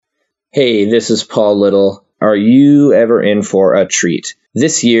Hey, this is Paul Little. Are you ever in for a treat?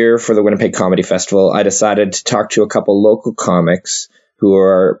 This year, for the Winnipeg Comedy Festival, I decided to talk to a couple local comics who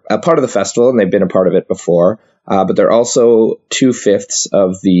are a part of the festival, and they've been a part of it before, but they're also 2/5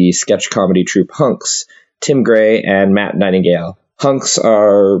 of the sketch comedy troupe Hunks, Tim Gray and Matt Nightingale. Hunks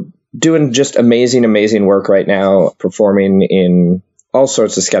are doing just amazing work right now, performing in all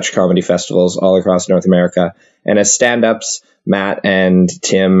sorts of sketch comedy festivals all across North America. And as stand-ups, Matt and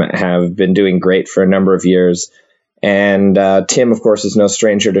Tim have been doing great for a number of years. And Tim, of course, is no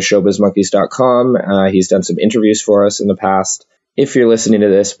stranger to showbizmonkeys.com. He's done some interviews for us in the past. If you're listening to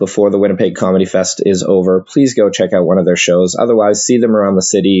this before the Winnipeg Comedy Fest is over, please go check out one of their shows. Otherwise, see them around the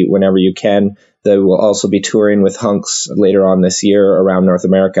city whenever you can. They will also be touring with Hunks later on this year around North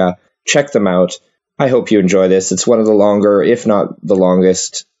America. Check them out. I hope you enjoy this. It's one of the longer, if not the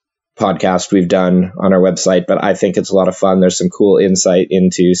longest, podcast we've done on our website, but I think it's a lot of fun. There's some cool insight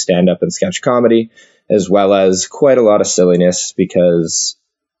into stand-up and sketch comedy, as well as quite a lot of silliness, because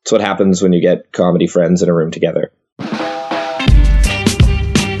it's what happens when you get comedy friends in a room together.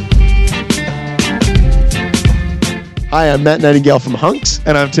 Hi, I'm Matt Nightingale from Hunks.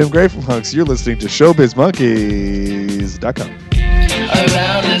 And I'm Tim Gray from Hunks. You're listening to showbizmonkeys.com.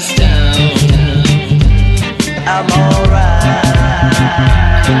 Around this town, I'm alright.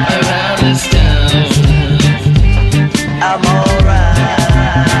 Around this town, I'm alright.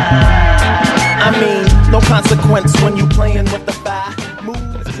 I mean, no consequence when you playing with the fire.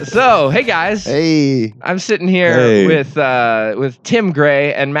 So, hey guys. Hey. I'm sitting here with Tim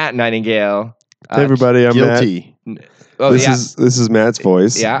Gray and Matt Nightingale. Hey everybody, I'm Guilty. Matt. Oh, This is Matt's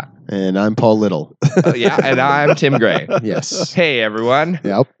voice. Yeah. And I'm Paul Little. Yeah, and I'm Tim Gray. Yes. Hey everyone.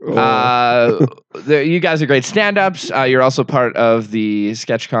 Yep. You guys are great stand-ups. You're also part of the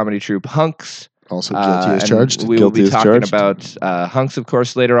sketch comedy troupe Hunks. Also guilty as and charged. We will be Guilty as talking charged. about Hunks, of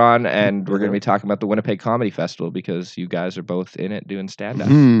course, later on, and we're going to be talking about the Winnipeg Comedy Festival because you guys are both in it doing stand-up.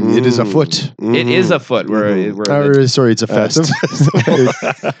 It is afoot. It is afoot. Sorry, it's a fest.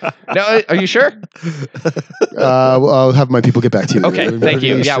 No, are you sure? I'll have my people get back to you. Okay, thank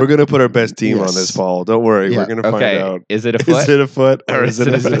you. Yeah. We're going to put our best team on Yes. this, Paul. Don't worry. Yeah. We're going to find out. Is it a foot? Is it a foot Or is it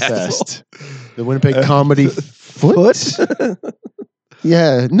a It's a festival? fest. The Winnipeg Comedy Foot?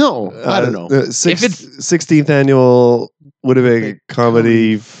 Yeah, no, I don't know. The 16th annual Winnipeg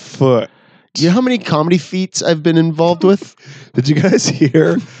Comedy Foot. Do you know how many comedy feats I've been involved with? Did you guys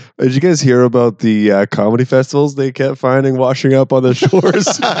hear? Did you guys hear about the comedy festivals they kept finding washing up on the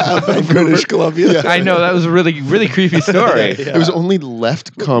shores of British Columbia? I know, that was a really, really creepy story. It was only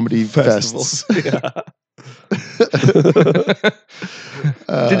left comedy Festivals. fests.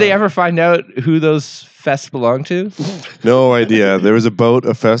 Did they ever find out who those fests belonged to? No idea. There was a boat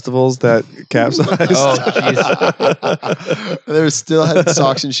of festivals that capsized. Oh, jeez. They still had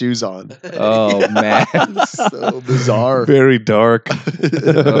socks and shoes on. Oh, man. So bizarre. Very dark.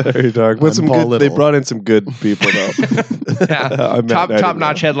 Very dark. But I'm some Paul good, they Little. brought in some good people, though. Yeah. I'm Matt Nightingale.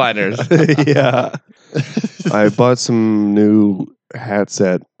 Top-notch headliners. Yeah. I bought some new hats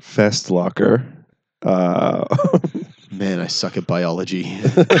at Fest Locker. Man, I suck at biology.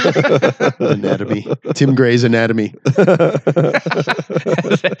 Anatomy. Tim Gray's anatomy. Has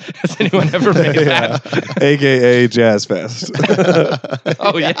anyone ever made that? AKA Jazz Fest.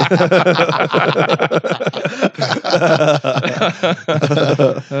 Oh, yeah.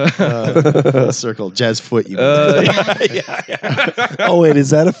 Full circle. Jazz foot. You mean. Yeah. Oh, wait, is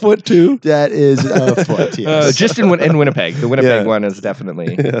that a foot too? That is a foot. Yes. Just in Winnipeg. The Winnipeg Yeah. one is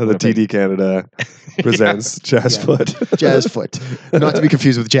definitely... Yeah, the Winnipeg. TD Canada presents Jazz Yeah. Foot. Jazz foot. Not to be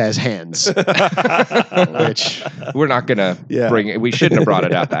confused with jazz hands. Which We're not going to Yeah. bring it. We shouldn't have brought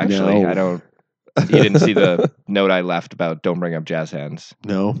it up, actually. No. I don't... You didn't see the note I left about don't bring up jazz hands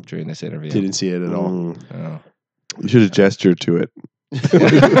no, during this interview. didn't see it at all. Oh. You should have gestured to it. We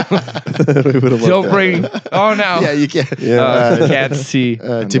would've loved Don't that. bring... Oh, no. Yeah, you can't. Yeah. Can't see.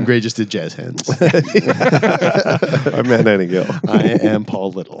 Tim Gray just did jazz hands. I'm Matt Nightingale. I am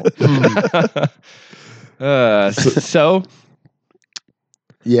Paul Little. So,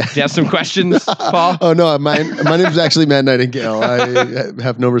 Yeah. do you have some questions, Paul? Oh no, my name is actually Matt Nightingale. I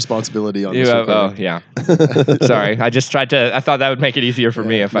have no responsibility on You this. have, oh, recording. yeah. Sorry. I just tried to... I thought that would make it easier for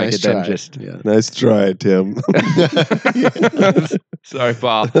me if I Nice could then try. just... Yeah. Nice try, Tim. Sorry,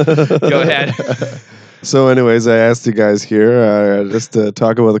 Paul. Go ahead. So anyways, I asked you guys here just to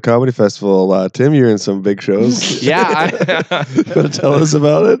talk about the comedy festival. Tim, you're in some big shows. Yeah. You want to tell us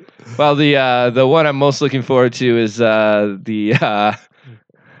about it? Well, the one I'm most looking forward to is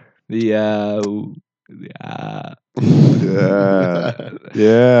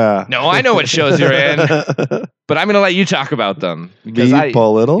Yeah. No, I know what shows you're in, but I'm going to let you talk about them. Because Me,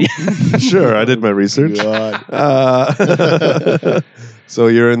 Paul Little? Sure, I did my research. So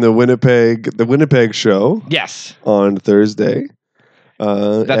you're in the Winnipeg show Yes. on Thursday.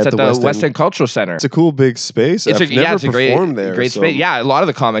 That's at the West End Cultural Center. It's a cool big space. I've never it's a performed there. great so space. Yeah, a lot of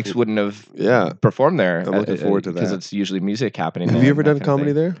the comics wouldn't have performed there. I'm looking forward to that. Because it's usually music happening Have there you ever and that done kind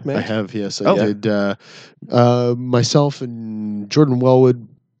of comedy thing. there, I Matt? have, yes. Oh. I did. Myself and Jordan Wellwood,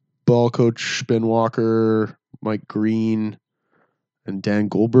 ball coach Ben Walker, Mike Green, and Dan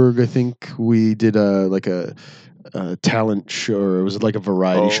Goldberg. I think we did a talent show. Or it was like a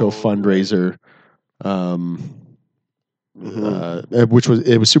variety show fundraiser. Which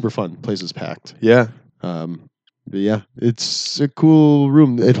was super fun. Place was packed. Yeah. But yeah, it's a cool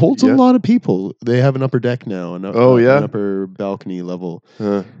room. It holds a lot of people. They have an upper deck now, an upper balcony level,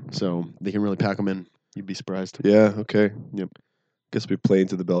 so they can really pack them in. You'd be surprised. Yeah. Okay. Yep. Guess we're playing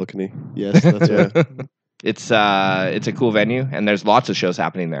to the balcony. Yes, that's right. It's a cool venue, and there's lots of shows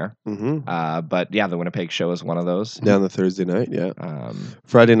happening there. Mm-hmm. But yeah, the Winnipeg show is one of those. Down the Thursday night. Yeah.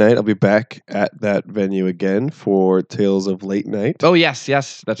 Friday night, I'll be back at that venue again for Tales of Late Night. Oh yes,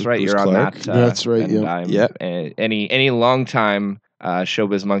 that's right. Bruce You're Clark. on that. That's right. And Yep. Any longtime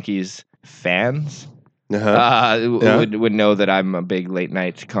Showbiz Monkeys fans Uh-huh. would know that I'm a big late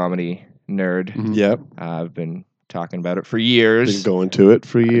night comedy nerd. Mhm. Yep. I've been talking about it for years. Been going to it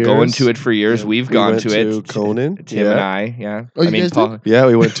for years. Yeah. We've gone went to it. Conan. Tim and I. Yeah. Oh, you guys did? Yeah,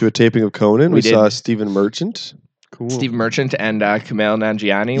 we went to a taping of Conan. We We did. saw Stephen Merchant. Cool. Steve Merchant and Kumail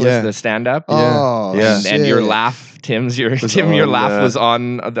Nanjiani was Yeah. the stand-up. Oh, Yeah. And your sick. laugh, your on, laugh was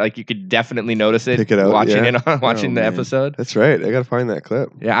on. Like you could definitely notice it. Pick it out, watching yeah. watching the man. episode. That's right. I gotta find that clip.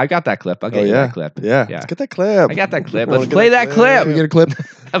 Yeah, I got that clip. I'll get you that clip. Yeah. Yeah. Let's get that clip. I got that clip. I wanna Let's get play that Can we clip get a clip?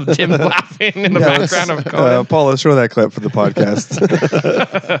 of Tim laughing in the Yeah, let's- background of Conan. Paul, let's show that clip for the podcast.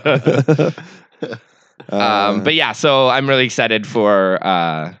 But yeah, so I'm really excited for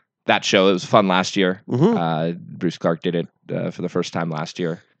that show. It was fun last year. Mhm. Bruce Clark did it for the first time last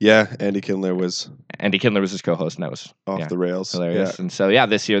year. Yeah, Andy Kindler was Andy Kindler was his co-host, and that was off the rails. hilarious. And so yeah,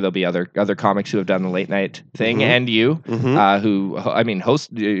 this year there'll be other comics who have done the late night thing, Mhm. and you, Yeah. who I mean, host.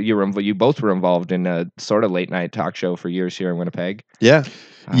 You both were involved in a sort of late night talk show for years here in Winnipeg. Yeah.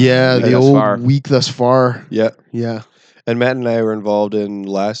 Yeah, the thus old far. week thus far. Yeah. Yeah. And Matt and I were involved in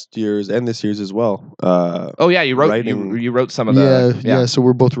last year's and this year's as well. Oh yeah, you wrote Writing. you wrote some of the Yeah. So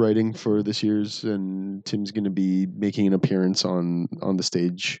we're both writing for this year's, and Tim's going to be making an appearance on the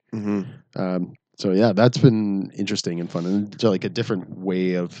stage. Mhm. So yeah, that's been interesting and fun, and it's like a different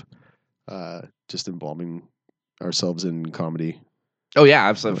way of just involving ourselves in comedy Oh yeah,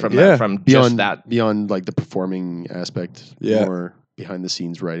 absolutely. From Yeah. from just beyond that. beyond like the performing aspect. Yeah. More behind the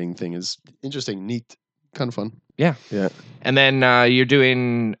scenes writing thing is interesting, neat, kind of fun. And then you're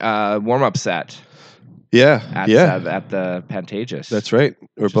doing warm up set Yeah. at at the Pantages. That's right.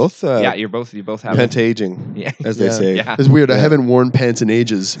 We're both yeah, you both have pentaging, yeah. as they Yeah. say. Yeah. It's weird. I Yeah. haven't worn pants in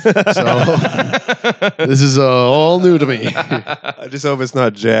ages, so this is all new to me. I just hope it's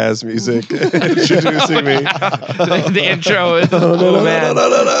not jazz music introducing me. the intro is No, man.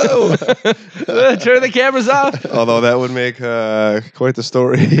 no. Turn the cameras off. Although that would make quite the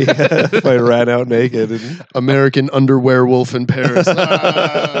story if I ran out naked. And, American underwear wolf in Paris.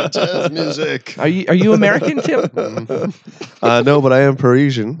 Jazz music. Are you American, Tim? no, but I am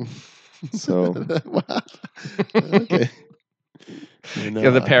Parisian. So Okay. Yeah,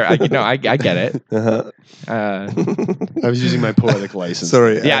 the pair. I get it. uh-huh. I was using my poetic license.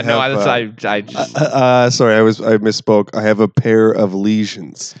 Sorry. Yeah, no, have, I just. sorry, I misspoke. I have a pair of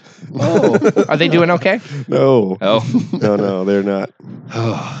lesions. Oh, are they doing okay? No, Oh, no, they're not.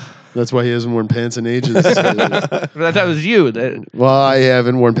 That's why he hasn't worn pants in ages. that was you. Well, I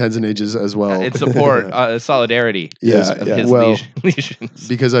haven't worn pants in ages as well. It's support, solidarity. Yes, Of yeah. his Well, lesions.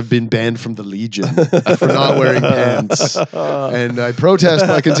 because I've been banned from the Legion for not wearing pants, and I protest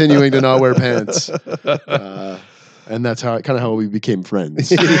by continuing to not wear pants. And that's kind of how we became friends.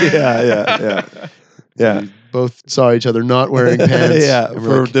 yeah. We both saw each other not wearing pants. Yeah, and for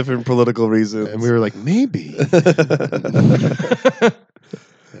we're like, different political reasons. and we were like, maybe.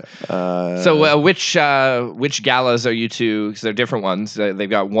 So which galas are you two? Because they're different ones. They've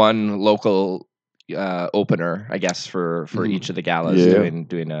got one local opener, I guess, for each of the galas Yeah.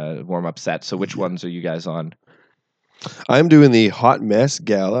 doing a warm up set. So which ones are you guys on? I'm doing the Hot Mess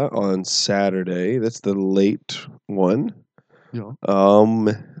Gala on Saturday. That's the late one. Yeah.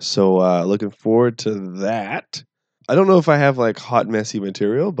 So looking forward to that. I don't know if I have like hot messy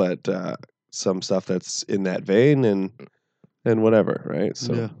material, but some stuff that's in that vein, and and whatever, right?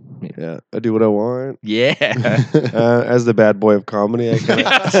 So Yeah. yeah, I do what I want. Yeah. As the bad boy of comedy, I kind of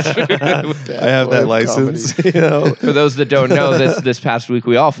I have boy that of license. You know, For those that don't know, this past week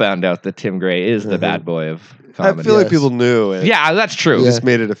we all found out that Tim Gray is the bad boy of I comedy. feel like Yes. people knew it. Yeah, that's true. We Yeah. just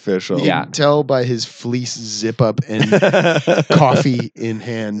made it official. You Yeah. can tell by his fleece zip up and coffee in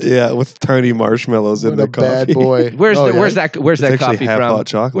hand. Yeah, with tiny marshmallows in What the a bad coffee. boy. Where's Oh, the, yeah? where's It's that actually coffee half from? hot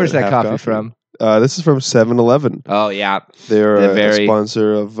chocolate, Where's that half coffee coffee. from? This is from 7-Eleven. Oh yeah. They're They're a very-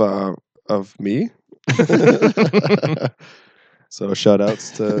 sponsor of me. So shout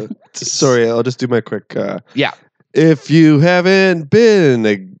outs to. Sorry, I'll just do my quick. Yeah. If you haven't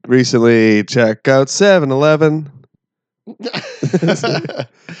been recently, check out 7-Eleven.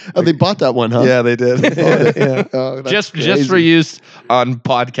 Oh, they bought that one, huh? Yeah, they did. Yeah. Oh, that's Just crazy. for use on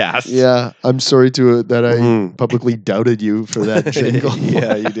podcasts. Yeah, I'm sorry that I Mhm. publicly doubted you for that jingle.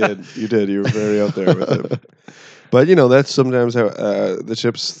 Yeah, you did. You did. You were very out there with it. But that's sometimes how the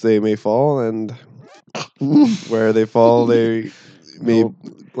chips they may fall, and where they fall, they may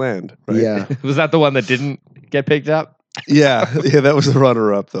land. Right? Yeah. Was that the one that didn't get picked up? Yeah, that was the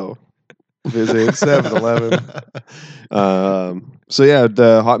runner-up though. Visit 7-Eleven. So yeah,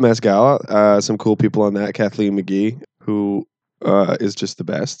 the Hot Mess Gala. Some cool people on that. Kathleen McGee, who is just the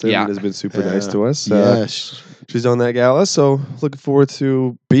best and Yeah. has been super nice to us. Yes. She's on that gala, so looking forward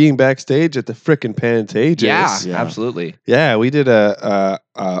to being backstage at the frickin' Pantages. Yeah, absolutely. Yeah, we did a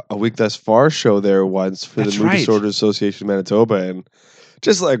Week Thus Far show there once for That's the Mood right. Disorders Association of Manitoba, and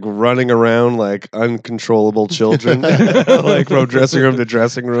just like running around like uncontrollable children, like from dressing room to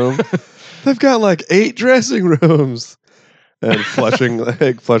dressing room. They've got like 8 dressing rooms, and flushing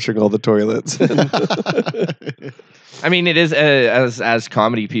all the toilets. I mean, it is as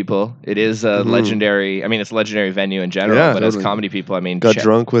comedy people, it is a legendary. I mean, it's a legendary venue in general, Yeah, but as totally. comedy people, I mean, Got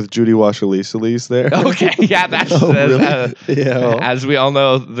drunk with Judy Washalise there. Okay, yeah, that's Oh, really? Yeah. as we all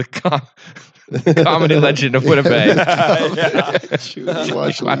know, the comedy legend of Winnipeg.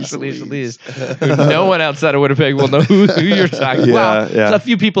 No one outside of Winnipeg will know who you're talking Yeah, about. Well, yeah. a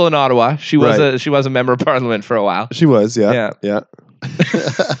few people in Ottawa. She was Right. a member of parliament for a while. She was, yeah.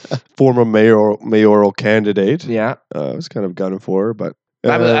 Former mayoral candidate. Yeah. I was kind of gunning for her, but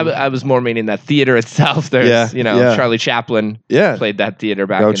I was more meaning that theater itself. There's, Yeah. Charlie Chaplin yeah, played that theater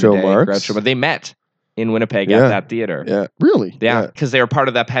back Groucho in the day. Marx. Groucho, but they met in Winnipeg Yeah. at that theater. yeah. Really? Yeah, Yeah. because they were part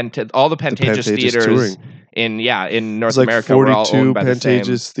of that all the Pantages theaters touring. in North It's like America were all 42 owned by the same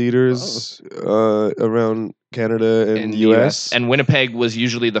Pantages theaters around Canada and in the the US. And Winnipeg was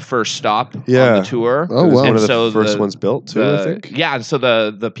usually the first stop on Yeah. the tour. Oh, It was wow. one And of the so first the- ones built too, I think. Yeah, and so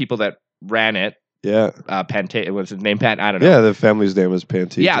the people that ran it, Yeah. was his name Pat? I don't know. Yeah, the family's name was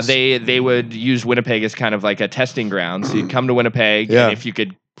Pantages. Yeah, they would use Winnipeg as kind of like a testing ground. So you'd come to Winnipeg, Yeah. and if you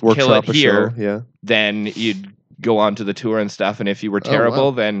could workshop kill it a here, show. Yeah. then you'd go on to the tour and stuff. And if you were Oh, terrible,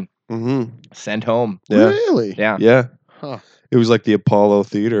 wow. then Mm-hmm. sent home. Yeah. Really? Yeah. Yeah. Huh. It was like the Apollo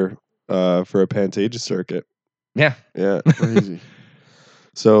Theater for a Pantages circuit. Yeah. Yeah. Crazy.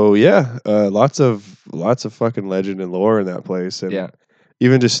 So yeah, lots of fucking legend and lore in that place, and Yeah.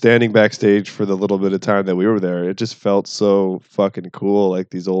 even just standing backstage for the little bit of time that we were there, it just felt so fucking cool.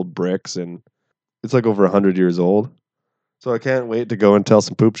 Like these old bricks, and it's like over 100 years old. So I can't wait to go and tell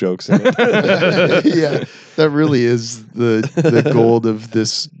some poop jokes in it. Yeah, that really is the gold of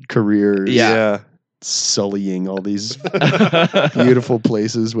this career. is Yeah. sullying all these beautiful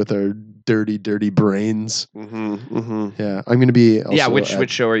places with our dirty brains. Mm-hmm, mm-hmm. Yeah, I'm going to be. Also Yeah, which at-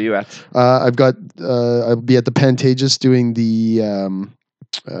 show are you at? I've got. I'll be at the Pantages doing the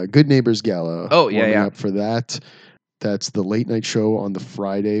Good Neighbors Gala. Oh, yeah, warming yeah. up for that. That's the late night show on the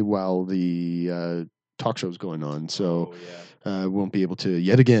Friday while the talk show's going on. So I won't be able to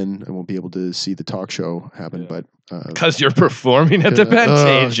yet again. I won't be able to see the talk show happen. But Because you're performing at the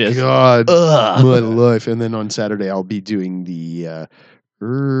Pantages. Oh, God, Ugh. my life! And then on Saturday I'll be doing the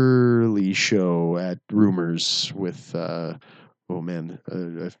early show at Rumors with. I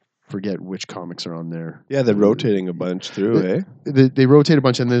forget which comics are on there. Yeah, they're rotating a bunch through, eh? They rotate a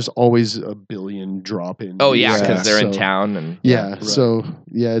bunch, and there's always a billion drop in. Oh yeah, because they're in so- town and Yeah, right. so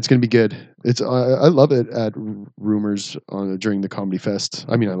yeah, it's gonna be good. It's I love it at Rumors during the Comedy Fest.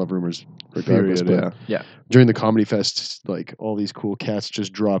 I mean, I love Rumors regardless, Period, but yeah. during the Comedy Fest, like all these cool cats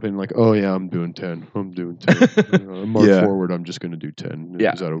just drop in, like, oh yeah, I'm doing 10. I'm doing 10. Mark Yeah. forward, I'm just gonna do 10.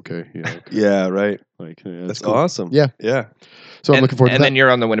 Yeah. Is that okay? Yeah. Okay. Yeah, right. Like yeah, That's cool. awesome. Yeah. Yeah. So I'm looking forward to and that. then you're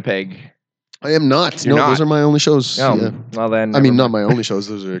on the Winnipeg. I am not. You're No, not. those are my only shows. Oh, Yeah. well then. I mean, never not my only shows.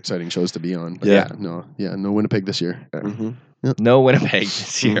 Those are exciting shows to be on. But Yeah. no Winnipeg this year. Mm-hmm. No Winnipeg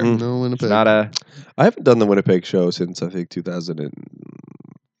this year. Mhm. No Winnipeg. It's not a. I haven't done the Winnipeg show since I think 2003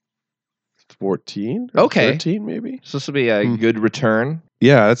 2014. Or Okay. 13 maybe. So this will be a good return.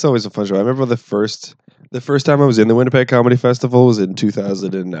 Yeah, that's always a fun show. I remember the first time I was in the Winnipeg Comedy Festival was in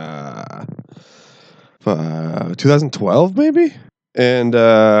 2012 maybe, and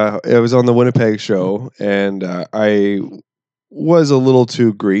it was on the Winnipeg show, and I was a little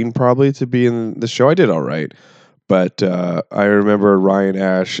too green probably to be in the show. I did all right, but I remember Ryan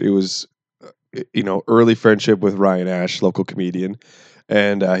Ash. It was early friendship with Ryan Ash, local comedian,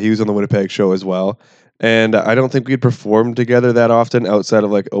 and he was on the Winnipeg show as well. And I don't think we'd performed together that often outside of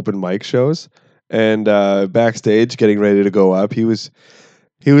like open mic shows. And backstage, getting ready to go up, he was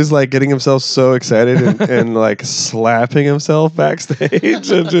like getting himself so excited and like slapping himself backstage,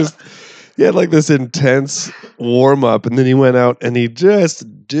 and just he had like this intense warm up, and then he went out and he just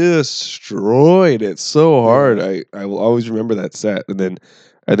destroyed it so hard. I will always remember that set, and then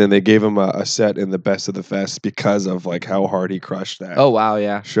they gave him a set in the Best of the Fest because of like how hard he crushed that. Oh wow,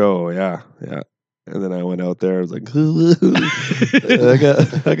 yeah. Show, yeah. And then I went out there. I was like,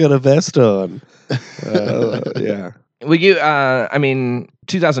 I got a vest on. Yeah. Well, you,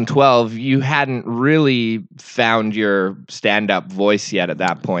 2012, you hadn't really found your stand-up voice yet at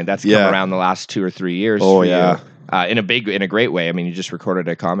that point. That's come around the last 2 or 3 years. Oh for yeah. You. In a great way. I mean, you just recorded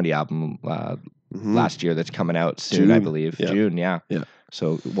a comedy album last year that's coming out soon, June. I believe. Yeah. June, yeah. Yeah.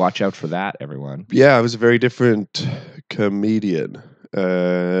 So watch out for that, everyone. Yeah, I was a very different comedian,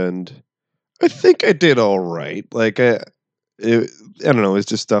 and I think I did all right. Like I don't know. It's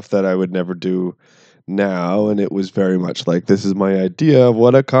just stuff that I would never do now, and it was very much like this is my idea of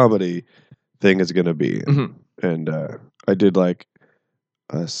what a comedy thing is going to be. Mhm. And I did like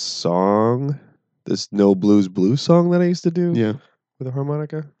a song, this No Blues Blues song that I used to do with a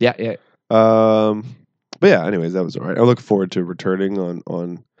harmonica. Yeah. But yeah, anyways, that was all right. I look forward to returning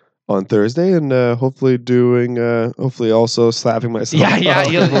on Thursday and hopefully doing hopefully also slapping myself. Yeah.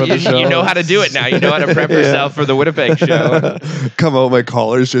 before the show. You know how to do it now. You know how to prep yourself for the Winnipeg show. Come out, my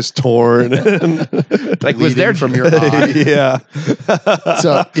collar's just torn. Like, was there from your eye. Yeah. What's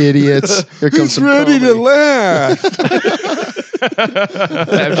up, idiots? Here comes He's some ready to comedy. laugh.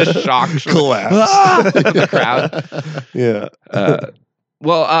 I'm just shocked from Collapse. the crowd. Yeah.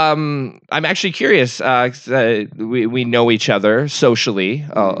 Well, I'm actually curious. 'Cause, we know each other socially.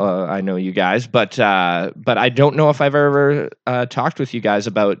 I know you guys, but I don't know if I've ever talked with you guys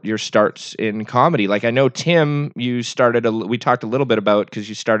about your starts in comedy. Like, I know Tim, you started. We talked a little bit about because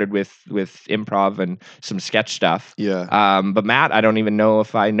you started with improv and some sketch stuff. Yeah. But Matt, I don't even know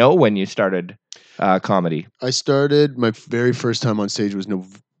if I know when you started comedy. I started my very first time on stage was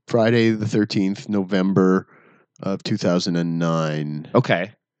Friday the 13th, November of 2009.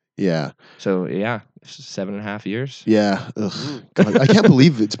 Okay, Yeah. so yeah, 7.5 years. Yeah. Ugh. God, I can't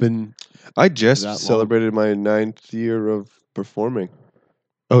believe it's been. I That just long. celebrated my 9th year of performing.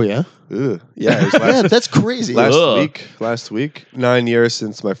 Oh, yeah? Ugh. Yeah, it was Yeah, that's crazy. last week. 9 years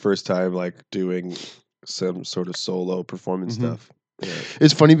since my first time like doing some sort of solo performance Mhm. stuff. Yeah.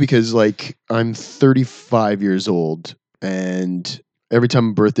 It's funny because, like, I'm 35 years old, and every time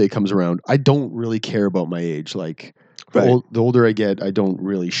a birthday comes around, I don't really care about my age. Like, Right. the older I get, I don't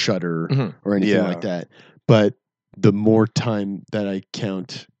really shudder Mhm. or anything Yeah. like that. But the more time that I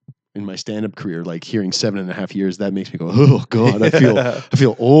count in my stand-up career, like hearing 7.5 years, that makes me go, oh God, I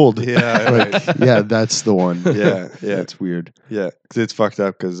feel old. Yeah, Like, right. yeah, that's the one. Yeah, yeah. That's weird. Yeah, 'cause it's fucked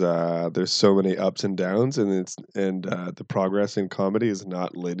up because there's so many ups and downs, and the progress in comedy is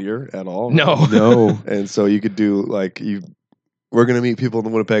not linear at all. No. No. And so you could do we're gonna meet people in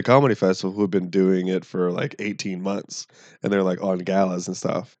the Winnipeg Comedy Festival who have been doing it for like 18 months, and they're like on galas and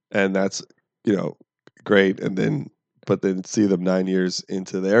stuff, and that's great. And then see them 9 years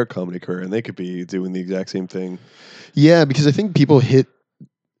into their comedy career, and they could be doing the exact same thing. Yeah, because I think people hit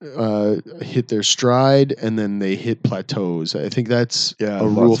their stride and then they hit plateaus. I think that's Yeah, a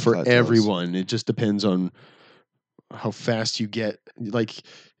lots rule of for plateaus. everyone. It just depends on how fast you get. Like,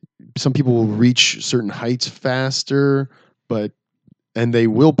 some people will reach certain heights faster, and they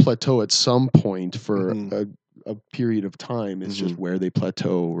will plateau at some point for Mhm. a period of time. It's just Mhm. where they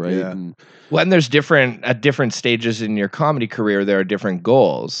plateau, right? Yeah. And, Well, and there's at different stages in your comedy career, there are different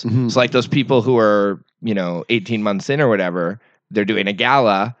goals. Mhm. It's like those people who are, 18 months in or whatever, they're doing a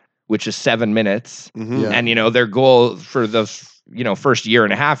gala, which is 7 minutes. Mhm. Yeah. And, their goal for the, first year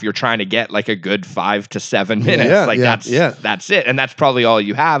and a half, you're trying to get like a good 5 to 7 minutes. Yeah, like yeah, that's it. And that's probably all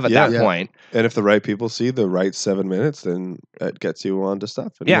you have at Yeah. that Yeah. point. And if the right people see the right 7 minutes, then it gets you on to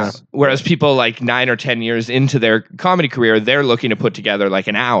stuff. And Yeah. it's- Whereas people like 9 or 10 years into their comedy career, they're looking to put together like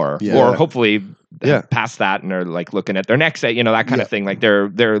an hour Yeah. or hopefully Yeah. past that, and they're like looking at their next set, that kind Yeah. of thing. Like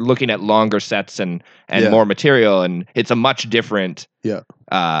they're looking at longer sets and Yeah. more material, and it's a much different, Yeah.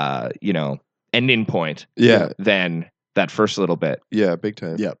 ending point Yeah, than that first little bit. yeah, big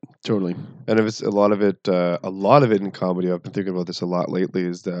time. Yeah, totally. And if it's a lot of it in comedy, I've been thinking about this a lot lately,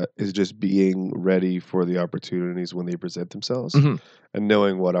 is just being ready for the opportunities when they present themselves, Mhm. and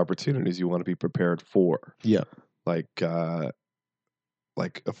knowing what opportunities you want to be prepared for. Yeah. Like a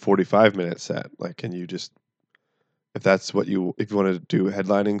 45-minute set. Like, can you just, if you want to do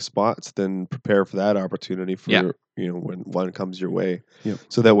headlining spots, then prepare for that opportunity for Yeah. when one comes your way. Yep.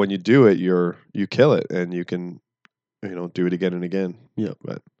 So that when you do it, you kill it, and you can do it again and again. Yep.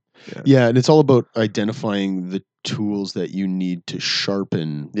 But Yeah, and it's all about identifying the tools that you need to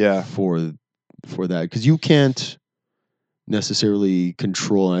sharpen Yeah. for that, because you can't necessarily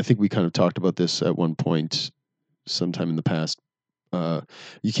control, and I think we kind of talked about this at one point sometime in the past.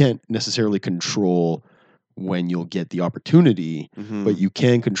 You can't necessarily control when you'll get the opportunity, but you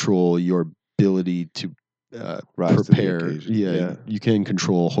can control your ability to Rise to the prepare. occasion. Yeah, you can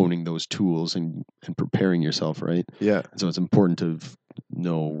control honing those tools and preparing yourself, right? Yeah. So it's important to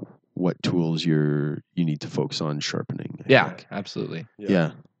know what tools you need to focus on sharpening. I Yeah, think. absolutely.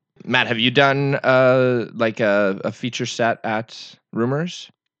 Yeah. Matt, have you done like a feature set at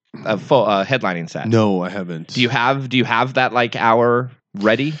Rumors? A full headlining set? No, I haven't. Do you have that like hour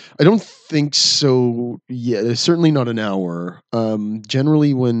ready? I don't think so. Yeah, certainly not an hour.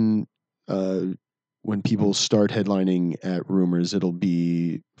 Generally, when people start headlining at Rumors, it'll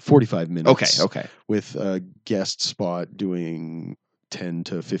be 45 minutes. Okay. With a guest spot doing 10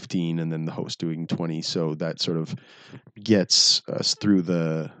 to 15, and then the host doing 20. So that sort of gets us through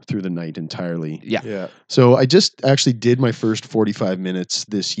the night entirely. Yeah. Yeah. So I just actually did my first 45 minutes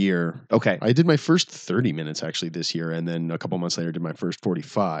this year. Okay. I did my first 30 minutes actually this year, and then a couple months later did my first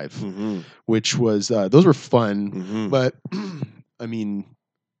 45, which was those were fun, but I mean,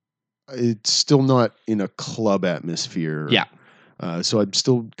 it's still not in a club atmosphere. Yeah. So I'm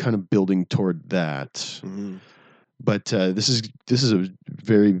still kind of building toward that. But this has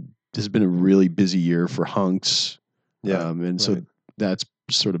been a really busy year for Hunks. Yeah. And so that's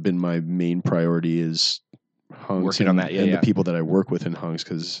sort of been my main priority is Hunks Working on that, and the people that I work with in Hunks,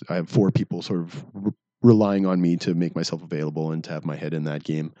 because I have 4 people sort of relying on me to make myself available and to have my head in that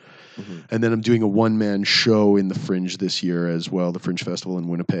game. And then I'm doing a one-man show in the Fringe this year as well, the Fringe Festival in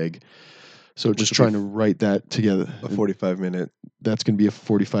Winnipeg. So just trying to write that together. A 45-minute That's going to be a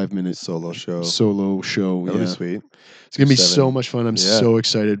 45-minute solo show. That'll be sweet. It's going to be 7. so much fun. I'm so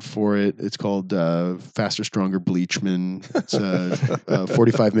excited for it. It's called Faster, Stronger, Bleachman. It's a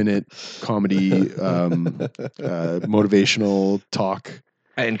 45-minute comedy, motivational talk.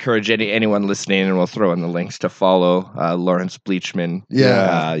 I encourage anyone listening, and we'll throw in the links to follow Lawrence Bleachman.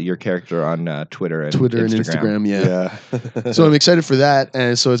 Yeah. Your character on Twitter and Twitter Instagram. and Instagram, yeah. Yeah. So I'm excited for that,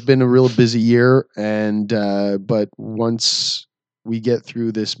 and so it's been a real busy year. And but once we get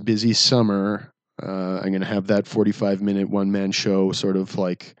through this busy summer, I'm going to have that 45-minute one-man show, sort of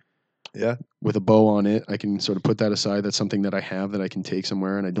like with a bow on it. I can sort of put that aside. That's something that I have that I can take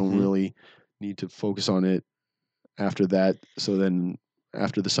somewhere, and I don't really need to focus on it after that. So then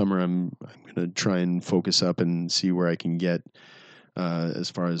after the summer, I'm going to try and focus up and see where I can get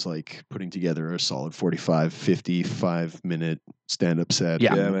as far as like putting together a solid 55-minute stand-up set.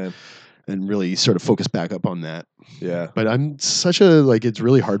 Yeah. Yeah, man. And really sort of focus back up on that. Yeah. But I'm it's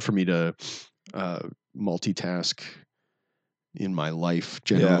really hard for me to multitask in my life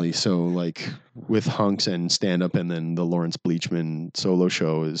generally. Yeah. So like with Hunks and stand-up, and then the Lawrence Bleachman solo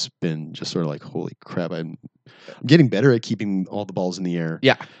show has been just sort of like, holy crap, I'm getting better at keeping all the balls in the air.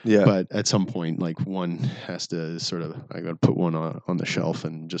 Yeah. Yeah. But at some point, like one has to sort of, I got to put one on the shelf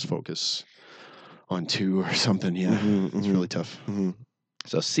and just focus on 2 or something. Yeah. It's really tough.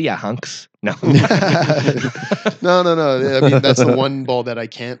 So see ya, Hunks. No. No. I mean, that's the one ball that I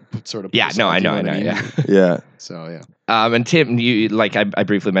can't sort of. Yeah, put no, I aside, know, you what I know, mean? yeah. Yeah. So yeah. And Tim, you like I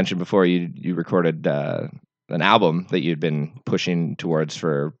briefly mentioned before, you recorded an album that you'd been pushing towards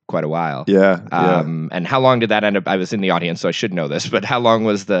for quite a while. Yeah. And how long did that end up? I was in the audience, so I should know this, but how long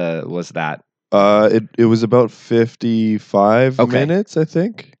was that? It was about 55 minutes, I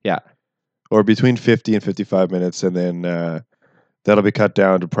think. Yeah. Or between 50 and 55 minutes, and then that'll be cut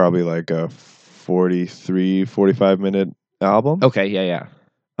down to probably like a 45-minute album. Okay, yeah.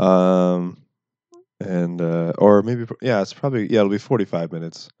 And or maybe it's probably it'll be 45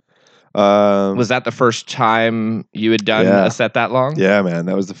 minutes. Was that the first time you had done a set that long? Yeah, man,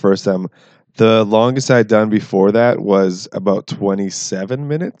 that was the first time. The longest I'd done before that was about 27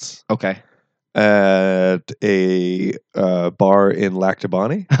 minutes Okay. at a bar in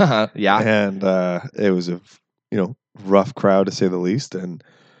Lactabani. Yeah. And it was a rough crowd to say the least, and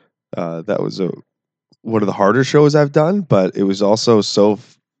that was one of the harder shows I've done, but it was also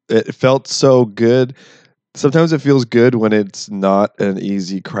it felt so good. Sometimes it feels good when it's not an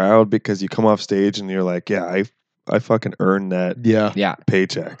easy crowd because you come off stage and you're like, yeah, I fucking earned that Yeah. Yeah.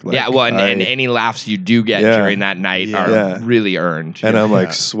 paycheck. Like, Yeah. Well, and any laughs you do get Yeah. during that night Yeah. are really earned. and I'm like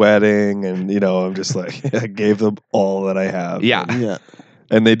Yeah. sweating, and I'm just like, I gave them all that I have. Yeah. Yeah.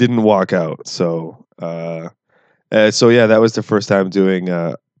 and they didn't walk out. So, so yeah, that was the first time doing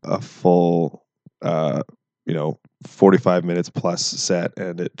a full, 45 minutes plus set,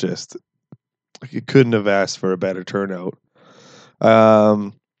 and it just, you couldn't have asked for a better turnout.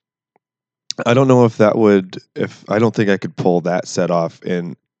 I don't know if I don't think I could pull that set off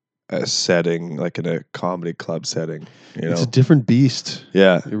in a setting like in a comedy club setting. It's a different beast.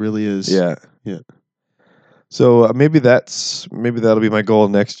 Yeah. It really is. Yeah. Yeah. So maybe that'll be my goal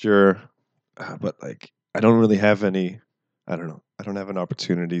next year. But like, I don't really have any. I don't know. I don't have an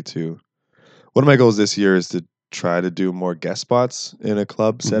opportunity to. One of my goals this year is to try to do more guest spots in a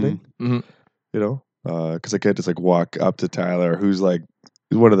club setting. Mhm. Because I can't just like walk up to Tyler, who's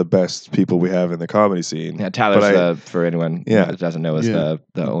one of the best people we have in the comedy scene. Yeah, Tyler's But for anyone Yeah. that doesn't know, is Yeah.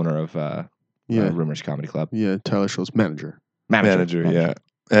 the owner of Yeah. Rumors Comedy Club. Yeah. Tyler Show's manager. Manager, yeah.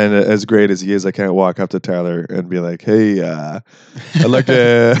 And as great as he is, I can't walk up to Tyler and be like, "Hey, I'd like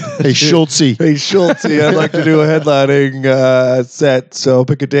to." Hey, Schultze. Hey, Schultze, I'd like to do a headlining set, so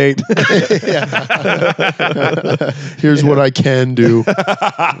pick a date. Here's what I can do.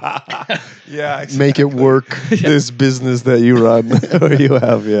 Yeah, Make it work. this business that you run or you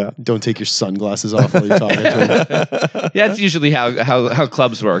have, yeah. Don't take your sunglasses off while you're talking to him. Yeah, that's usually how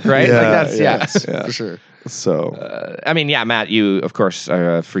clubs work, right? Yeah, Like that's yeah. yeah. For sure. So I mean, yeah, Matt, you of course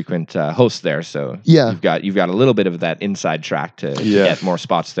are a frequent host there, so Yeah. you've got a little bit of that inside track to Yeah. get more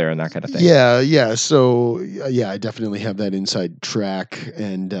spots there and that kind of thing. Yeah. So, yeah, I definitely have that inside track,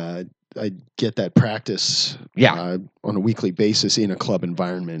 and I get that practice on a weekly basis in a club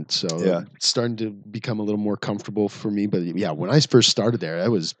environment. So, Yeah. it's starting to become a little more comfortable for me. But yeah, when I first started there,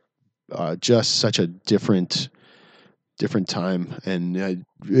 that was just such a different time, and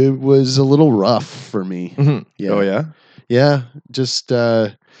it was a little rough for me. Mhm. Yeah. Oh yeah? Yeah, just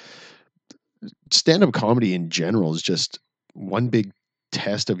stand-up comedy in general is just one big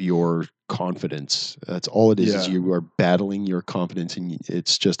test of your confidence. That's all it is. Is Yeah. you are battling your confidence, and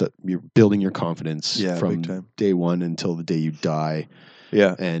it's just you're building your confidence Yeah, from big time. day one until the day you die.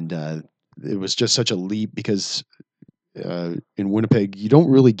 Yeah. And it was just such a leap because in Winnipeg, you don't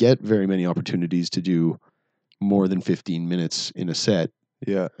really get very many opportunities to do more than 15 minutes in a set.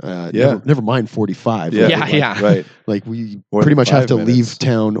 Yeah. Never mind 45. Yeah. right? Yeah, Like- yeah. Right. Like we More pretty than much have 5 to minutes. leave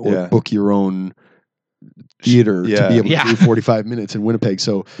town or Yeah. book your own theater to Yeah. be able to Yeah. do 45 minutes in Winnipeg.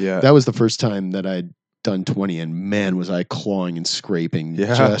 So Yeah. that was the first time that I'd done 20, and man, was I clawing and scraping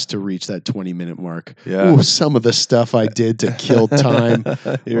Yeah. just to reach that 20-minute mark. Yeah. Ooh, some of the stuff I did to kill time.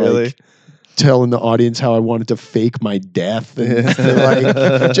 You really? Like, telling the audience how I wanted to fake my death and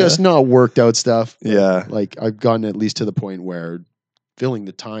like just not worked out stuff. Yeah. Like I've gotten at least to the point where filling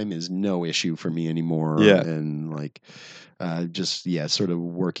the time is no issue for me anymore. Yeah. And like sort of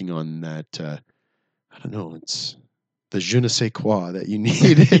working on that I don't know, it's the je ne sais quoi that you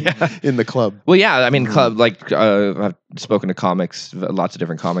need in the club. Well, yeah, I mean, Mhm. club I've spoken to comics, lots of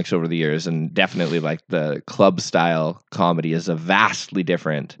different comics over the years, and definitely like the club style comedy is a vastly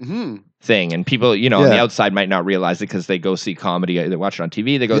different Mm-hmm. thing. And people, on the Yeah. outside might not realize it because they go see comedy, they watch it on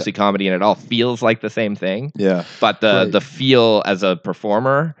TV, they go Yeah. see comedy, and it all feels like the same thing. Yeah. But Right. the feel as a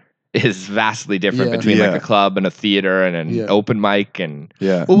performer is vastly different Yeah. between Yeah. like a club and a theater and an Yeah. open mic and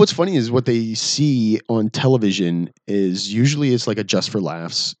Yeah. Well, what's funny is what they see on television is usually it's like a Just for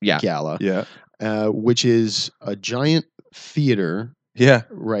Laughs Yeah. gala, Yeah. which is a giant theater, Yeah.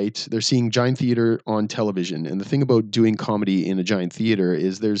 right? They're seeing giant theater on television. And the thing about doing comedy in a giant theater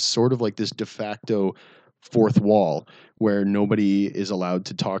is there's sort of like this de facto fourth wall where nobody is allowed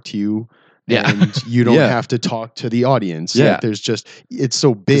to talk to you. Yeah. And you don't Yeah. have to talk to the audience. Yeah. Like, there's just, it's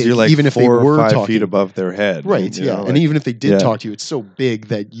so 'Cause big. you're like even if they 4 or were 5 talking, feet above their head. right? you Yeah. know, And like- even if they did Yeah. talk to you, it's so big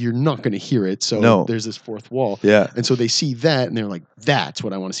that you're not going to hear it. So No. there's this fourth wall. Yeah. And so they see that and they're like, that's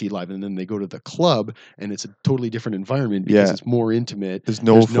what I want to see live. And then they go to the club and it's a totally different environment because Yeah. it's more intimate. There's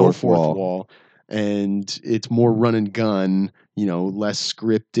no fourth wall. And it's more run and gun, less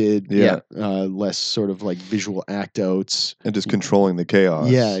scripted, Yeah. less sort of like visual act outs. And just controlling the chaos.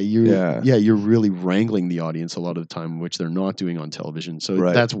 Yeah, Yeah. you're really wrangling the audience a lot of the time, which they're not doing on television. So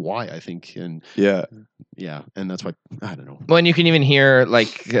Right. that's why I think, and Yeah. yeah, and that's why I don't know. well, and you can even hear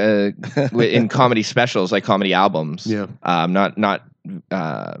like in comedy specials, like comedy albums. Yeah. Not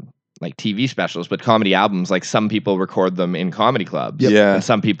like TV specials, but comedy albums, like some people record them in comedy clubs, Yeah. and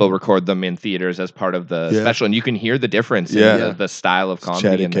some people record them in theaters as part of the Yeah. special, and you can hear the difference Yeah. in the style of comedy.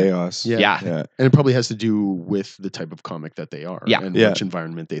 Chatty and chaos. Yeah. yeah. Yeah. And it probably has to do with the type of comic that they are, Yeah. and Yeah. which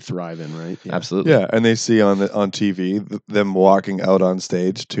environment they thrive in, right? Yeah. Absolutely. Yeah, and they see on TV them walking out on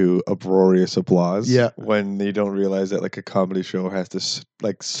stage to uproarious applause. Yeah. when you don't realize that like a comedy show has to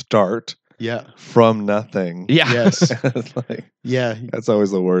start Yeah. from nothing. Yeah. Yes. It's like, Yeah. that's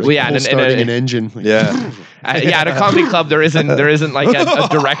always the worst. Well, yeah, People and starting an engine. Like, Yeah. Yeah, at a comedy club, there isn't like a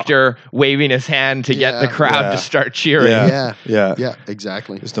director waving his hand to get the Yeah. crowd Yeah. to start cheering. Yeah. Yeah. Yeah. Yeah.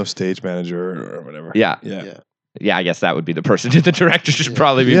 Exactly. There's no stage manager or whatever. Yeah. Yeah. Yeah. Yeah, I guess that would be the person. The director should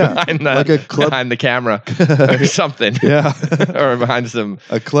probably be Yeah. behind the Like a club- behind the camera or something. Yeah. Or behind some.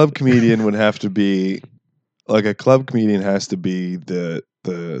 A club comedian would have to be like a club comedian has to be the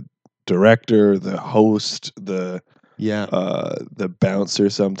director, the host, the bouncer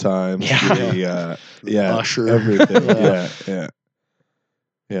sometimes. Yeah. The Usher. everything. Yeah.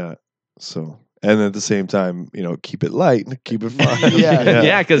 Yeah. So, and at the same time, keep it light and keep it fun.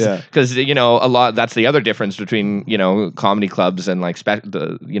 Yeah. Because a lot. That's the other difference between comedy clubs and like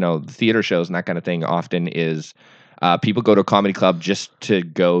the theater shows and that kind of thing. Often is people go to a comedy club just to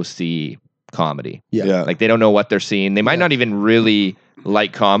go see comedy. Yeah. Like they don't know what they're seeing. They might not even really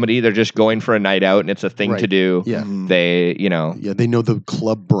like comedy. They're just going for a night out and it's a thing to Right. do. Yeah. Mhm. They, Yeah. They know the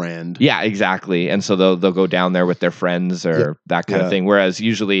club brand. yeah, exactly. And so they'll go down there with their friends or that kind of Yeah. thing. Whereas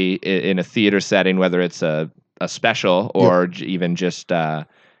usually in a theater setting, whether it's a special or even just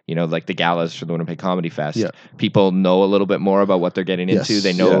like the galas for the Winnipeg Comedy Fest, Yeah. people know a little bit more about what they're getting into. Yes.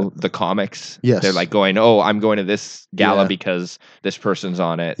 They know the comics. Yes. They're like going, oh, I'm going to this gala Yeah. because this person's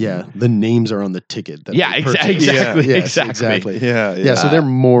on it. Yeah. The names are on the ticket. That Yeah, they purchase. exactly. Yes, Exactly. Yeah. Yeah. So they're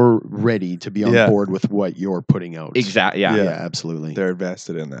more ready to be on Yeah. board with what you're putting out. Exactly. Yeah. Yeah. Yeah. Absolutely. They're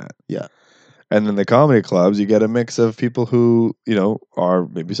invested in that. Yeah. And then the comedy clubs, you get a mix of people who, are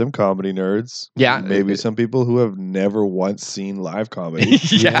maybe some comedy nerds. Yeah. Maybe some people who have never once seen live comedy.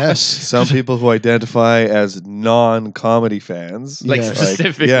 Yeah. Yes. Some people who identify as non-comedy fans. Like Yeah.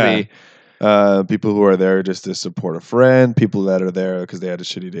 specifically. People who are there just to support a friend. People that are there because they had a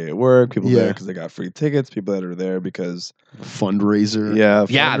shitty day at work. People there Yeah. because they got free tickets. People that are there because fundraiser.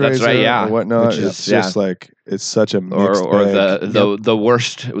 yeah, that's right, fundraiser yeah. or whatnot. Which is- It's just like it's such a Or mixed bag.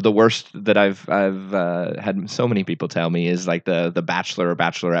 the worst that I've had so many people tell me is like the bachelor or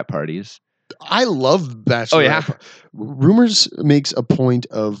bachelorette parties. I love bachelor. Oh, yeah? Rumors makes a point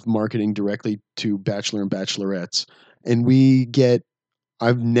of marketing directly to bachelor and bachelorettes, and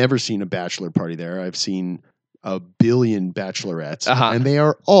I've never seen a bachelor party there. I've seen a billion bachelorettes, Uh-huh. and they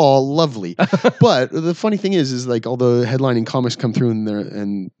are all lovely. But the funny thing is like all the headlining comics come through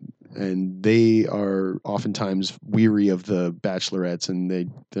and they are oftentimes weary of the bachelorettes, and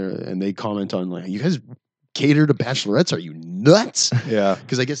they comment on like, you guys cater to bachelorettes? Are you nuts? Yeah,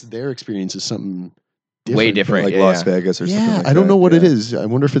 Because I guess their experience is something Way different. like yeah, Las yeah. Vegas or something. Yeah, like I don't that. know what it Yeah. is. I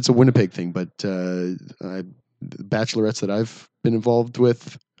wonder if it's a Winnipeg thing, but the bachelorettes that I've been involved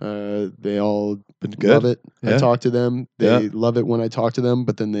with, they all Been good. love it. I Yeah. talk to them. They Yeah. love it when I talk to them,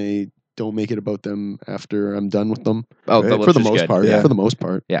 but then they don't make it about them after I'm done with them. Oh, Right. but For the which is most good. part. Yeah. For the most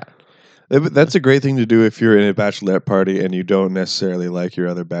part. That's a great thing to do if you're in a bachelorette party and you don't necessarily like your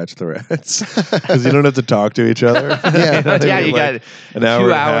other bachelorettes, because you don't have to talk to each other. Yeah. You know what I Yeah, mean? you Like got an hour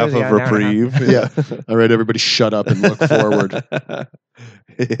and a half hours, of yeah, an hour and a half. reprieve. Yeah. All right, everybody shut up and look forward.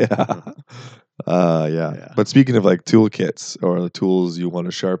 Yeah. Yeah. Yeah. But speaking of like toolkits or the tools you want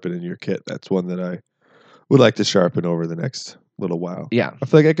to sharpen in your kit, that's one that I would like to sharpen over the next little while. Yeah. I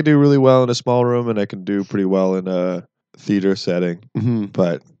feel like I could do really well in a small room and I can do pretty well in a theater setting, hmm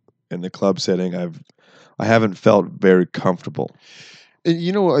but in the club setting, I haven't felt very comfortable.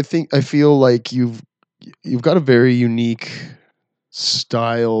 I feel like you've got a very unique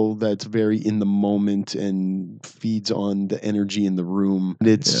style that's very in the moment and feeds on the energy in the room.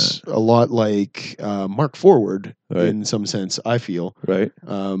 It's a lot like Mark Forward Right. in some sense, I feel. Right?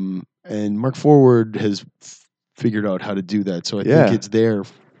 And Mark Forward has figured out how to do that. So I Yeah. think it's there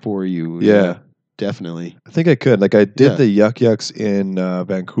for you. Yeah. Definitely. I think I could. Like I did Yeah. the Yuck Yucks in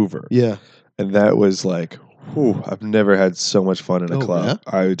Vancouver, Yeah. and that was like, whew, I've never had so much fun in a Oh, club.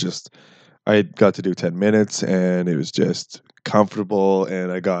 I got to do 10 minutes, and it was just comfortable,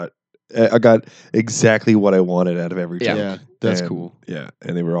 and I got exactly what I wanted out of every Yeah. joke. Yeah. That's And- cool. Yeah,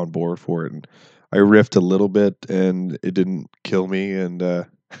 and they were on board for it, and I riffed a little bit, and it didn't kill me, and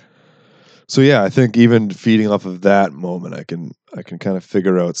so yeah, I think even feeding off of that moment, I can kind of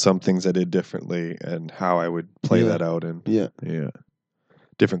figure out some things I did differently and how I would play Yeah. that out in Yeah.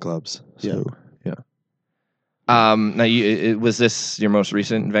 different clubs. Yeah. So yeah, Now, was this your most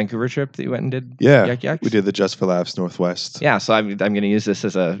recent Vancouver trip that you went and did? Yeah, Yak Yaks? we did the Just for Laughs Northwest. Yeah, so I'm going to use this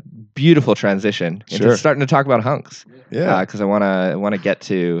as a beautiful transition into Sure. starting to talk about Hunks. Yeah, Because I want to get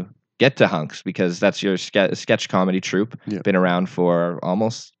to Hunks because that's your sketch comedy troupe. Yeah. Been around for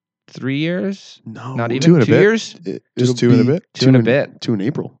almost 3 years. No, Not even 2 and a 2 bit. years. It'll Just 2 and a be bit? 2 and a bit. 2 in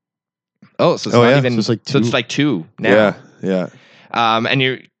April. Oh, so it's Oh, not yeah. even. So it's like So it's two. like 2 now. yeah. And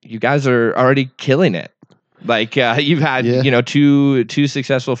you guys are already killing it. Like you've had Yeah. two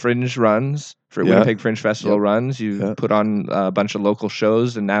successful Fringe runs for Yeah. Winnipeg Fringe Festival Yep. runs. You've Yeah. put on a bunch of local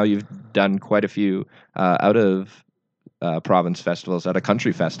shows, and now you've done quite a few out of province festivals, out of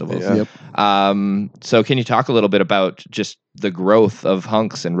country festivals. Yeah. Yep. So can you talk a little bit about just the growth of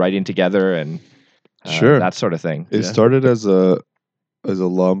Hunks and writing together and Sure. that sort of thing? It Yeah. started as a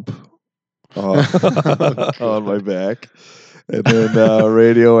lump on my back, and then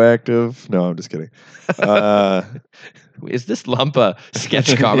radioactive. No, I'm just kidding. Is this lump a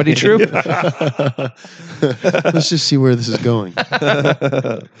sketch comedy troupe? Let's just see where this is going.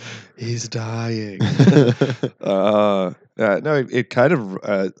 He's dying. No, it kind of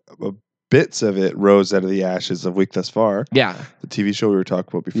bits of it rose out of the ashes of Week Thus Far, Yeah. the TV show we were talking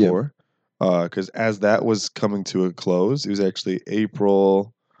about before. Because as that was coming to a close, it was actually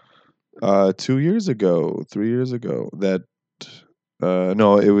April 2 years ago, 3 years ago. That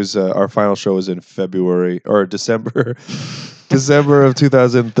no, it was our final show was in February or December, December of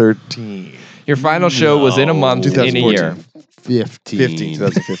 2013. Your final show was in a month, in a 2014. year.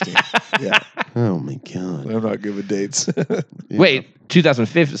 2015. Yeah, Oh my god. I'm not good with dates. Wait,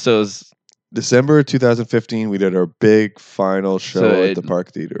 2015. So it's December 2015, we did our big final show So at the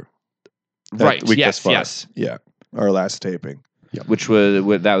Park Theater. At right. Week Yes. Thus Far. Yes. Yeah, our last taping. Which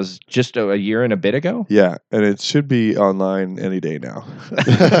that was just a year and a bit ago. Yeah, and it should be online any day now.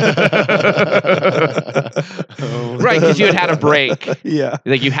 Right, because you had a break. Yeah.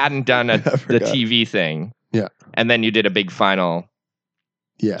 Like you hadn't done the forgot. TV thing. Yeah. And then you did a big final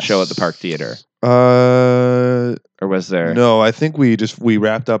Yes. show at the Park Theater. Uh, Or was there? no, I think we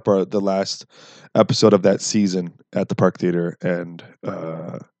wrapped up the last episode of that season at the Park Theater, and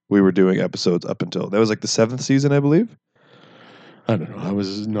we were doing episodes up until that was like the 7th season, I believe. I don't know. I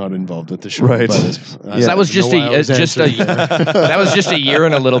was not involved with the show. Right. But Yeah. That was just that was just a year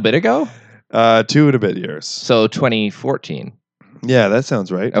and a little bit ago. 2 and a bit years. So 2014. Yeah, that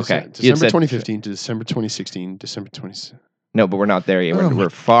sounds right. Okay. You had December said- 2015 to December 2016, December 20. No, but we're not there yet. Oh We're my-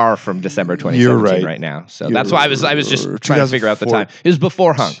 far from December 2017 right now. So You're that's why I was just trying to figure out the time. It was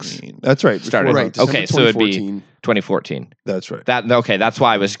before Hunks. That's right. Started. before Right. Hunks. Okay, December so it'd be 2014. 2014. That's right. That's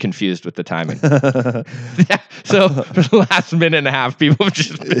why I was confused with the timing. So for the last minute and a half, people have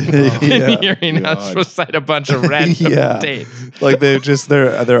just been Yeah. hearing us God. recite a bunch of random Yeah. dates. Like they've just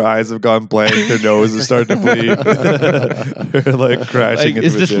their eyes have gone blank, their nose is starting to bleed. They're like crashing Like,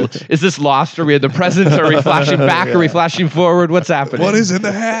 into a ditch. is this lost? Are we in the present? Are we flashing back? Are we flashing forward? What's happening? What is in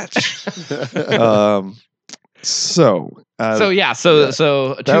the hatch? So So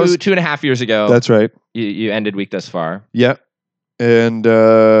was- 2.5 years ago, that's right. you ended Week Thus Far. Yeah, and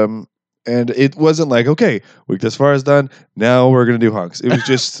it wasn't like, okay, Week Thus Far is done. Now we're gonna do Hunks. It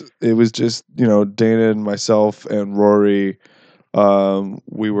was just Dana and myself and Rory.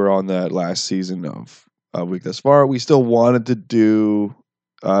 We were on that last season of Week Thus Far. We still wanted to do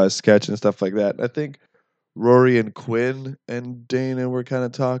sketch and stuff like that. I think Rory and Quinn and Dana were kind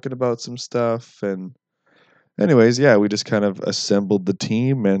of talking about some stuff, and anyways, yeah, we just kind of assembled the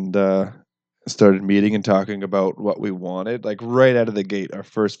team and started meeting and talking about what we wanted. Like right out of the gate, our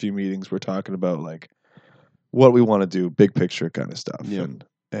first few meetings we're talking about like what we want to do, big picture kind of stuff. Yeah.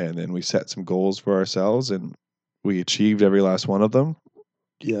 And then we set some goals for ourselves and we achieved every last one of them.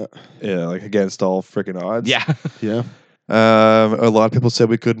 Yeah. Yeah, like against all freaking odds. Yeah. Yeah. A lot of people said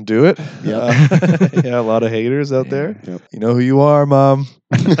we couldn't do it. Yeah. Yeah, a lot of haters out there. Yep. You know who you are, Mom.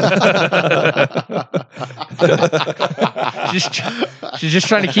 She's just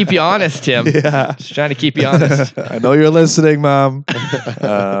trying to keep you honest, Tim. Yeah. She's trying to keep you honest. I know you're listening, Mom.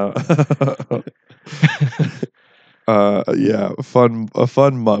 Yeah, a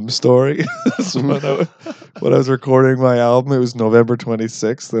fun mom story. So when I was recording my album, it was November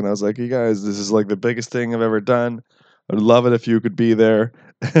 26th, and I was like, "You guys, this is like the biggest thing I've ever done. I'd love it if you could be there."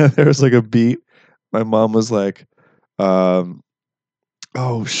 And there was like a beat. My mom was like, "Oh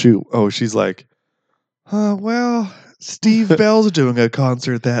shoot! Oh, she's like, well, Steve Bell's doing a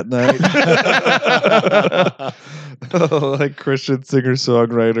concert that night." Like Christian singer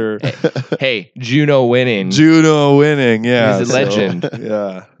songwriter. Hey, Juno winning. Juno winning, yeah. He's a legend.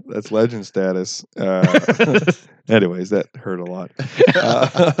 Yeah, that's legend status. Anyways, that hurt a lot.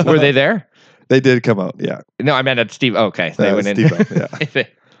 Were they there? They did come out. Yeah. No, I meant at Steve. Okay, they went in. Steve-O,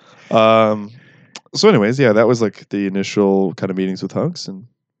 yeah. So, anyways, yeah, that was like the initial kind of meetings with Hunks, and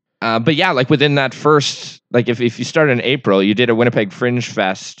But yeah, like within that first, like if you started in April, you did a Winnipeg Fringe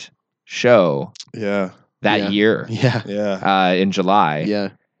Fest show yeah, that year Yeah. in July. Yeah.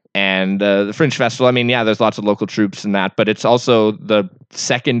 And the Fringe Festival, I mean, yeah, there's lots of local troops and that, but it's also the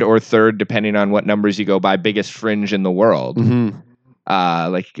second or third, depending on what numbers you go by, biggest fringe in the world. Mm-hmm.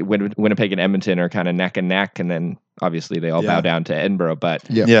 Like Winnipeg and Edmonton are kind of neck and neck, and then obviously they all bow down to Edinburgh. But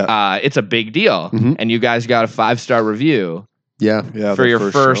Yeah. it's a big deal, Mhm. and you guys got a 5-star review Yeah. for the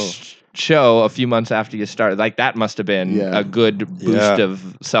your first show a few months after you started. Like that must have been Yeah. a good boost Yeah.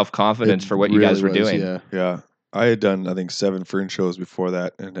 of self confidence It for what you guys were really was, doing. Yeah. yeah. I had done, I think, 7 Fringe shows before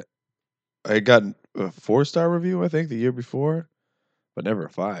that, and I had gotten a 4-star review, I think, the year before, but never a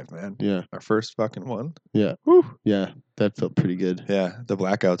 5, man. Yeah. Our first fucking one. Yeah. That felt pretty good. Yeah, the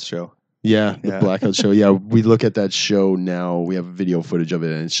Blackouts show. Yeah. The Yeah. Blackout show. Yeah. We look at that show now. We have video footage of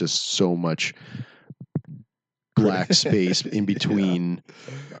it, and it's just so much black space in between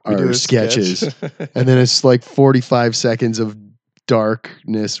We do our a sketches. sketch. And then it's like 45 seconds of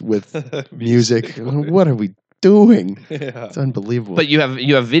darkness with music. What are we doing? Yeah. It's unbelievable. But you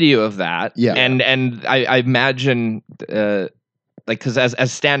have video of that, Yeah. And I imagine like because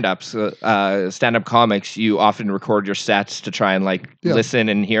as stand-up comics, you often record your sets to try and like Yeah. listen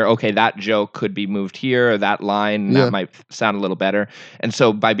and hear, okay, that joke could be moved here, or that line Yeah. that might sound a little better. And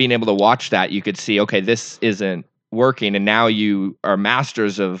so by being able to watch that, you could see, okay, this isn't working, and now you are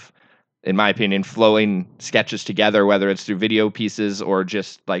masters of, in my opinion, flowing sketches together, whether it's through video pieces or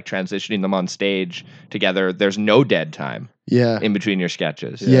just like transitioning them on stage together. There's no dead time yeah. in between your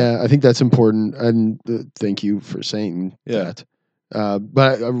sketches. Yeah, I think that's important, and thank you for saying that.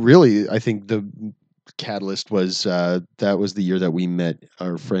 But really, I think the catalyst was that was the year that we met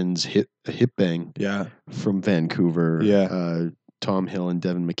our friends Hip Bang Yeah. from Vancouver. Yeah. Tom Hill and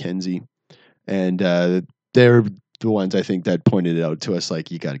Devin McKenzie, and they're the ones I think that pointed it out to us,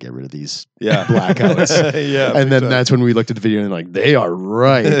 like, you got to get rid of these Yeah. blackouts. Yeah. And then big that's when we looked at the video and like, they are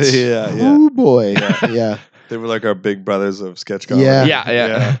right. Yeah, yeah. Oh boy. Yeah. Yeah. They were like our big brothers of sketch comedy. Yeah.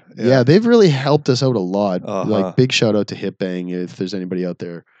 Yeah. Yeah, they've really helped us out a lot. Uh-huh. Like, big shout out to Hip Bang. If there's anybody out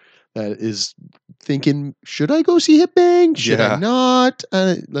there that is thinking, should I go see Hip Bang? Should Yeah. I not?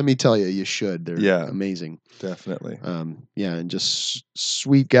 Let me tell you, you should. They're Yeah. amazing. Definitely. Yeah, and just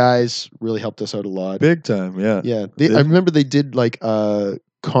sweet guys. Really helped us out a lot. Big time. Yeah. Yeah, They- I remember they did like a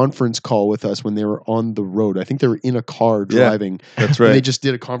conference call with us when they were on the road. I think they were in a car Yeah. driving. That's And right. they just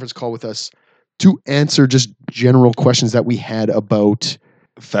did a conference call with us to answer just general questions that we had about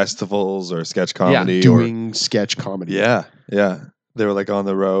Festivals or sketch comedy. or, doing sketch comedy. yeah. Yeah. They were like on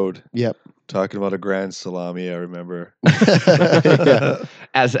the road Yep. talking about a grand salami, I remember. Yeah.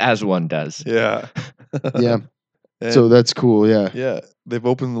 As one does. Yeah. Yeah. And So that's cool. Yeah. yeah, they've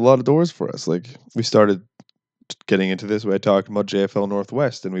opened a lot of doors for us. Like, we started getting into this. We had talked about JFL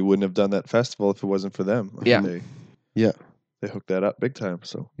Northwest, and we wouldn't have done that festival if it wasn't for them. Yeah. They hooked that up big time.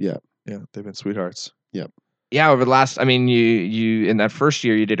 So Yeah. they've been sweethearts. Yeah, over the last, I mean, you in that first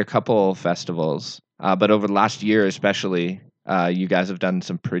year you did a couple festivals, but over the last year especially, you guys have done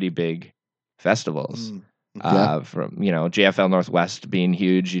some pretty big festivals. Yeah. From JFL Northwest being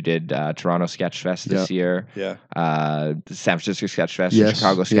huge, you did Toronto Sketch Fest this year, Yeah, San Francisco Sketch Fest, Yes.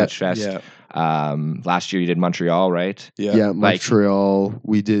 Chicago Sketch Fest. yeah, Last year you did Montreal, right? Yeah. Like- Montreal.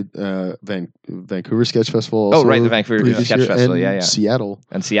 We did Vancouver Sketch Festival. Oh, also right, the Vancouver previous Sketch year, Festival, and yeah. Seattle.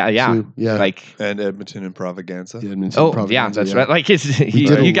 And so yeah, too. Yeah. like. and Edmonton and Proviganza, Yeah, Edmonton, Oh, yeah, Providenza, that's right. Like it's did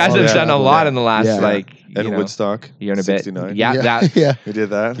you a guys lot have of done a that. lot in the last Yeah. like and Woodstock, year and a bit. 69. Yeah, yeah. that Yeah. We did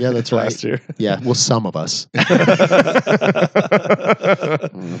that. Yeah, that's last year. Yeah. Well, some of us.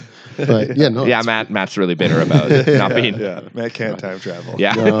 But yeah, no. yeah, it's- Matt's really bitter about not being. Yeah, Matt can't time travel.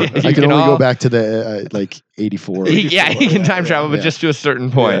 Yeah, No, You I can only all- go back to the like 84. He can time travel, but Yeah. just to a certain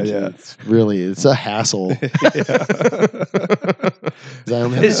point. Yeah. It's a hassle.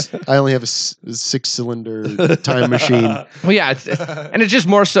 'Cause I only have a 6-cylinder time machine. Well, yeah, and it's just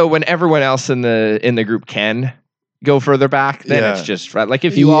more so when everyone else in the group can go further back. Then Yeah. it's just right. Like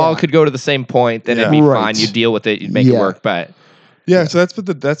if you all Yeah. could go to the same point, then it'd Yeah. be Right. fine. You deal with it. You'd make it Yeah. work. But Yeah, so that's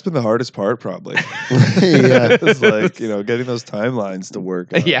been the hardest part, probably. Yeah. It's like, getting those timelines to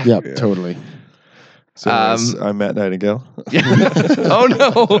work. out. Yeah. Yep, totally. So anyways, I'm Matt Nightingale. oh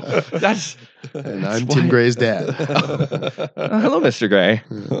no, that's And I'm Tim Gray's dad. hello, Mr. Gray.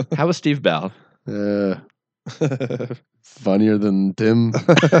 How was Steve Bell? Funnier than Tim.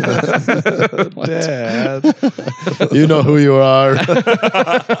 Dad. You know who you are.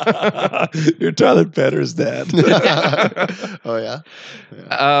 You're Tyler Petter's dad. Oh yeah.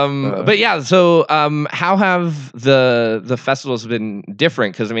 But yeah, so how have the festivals been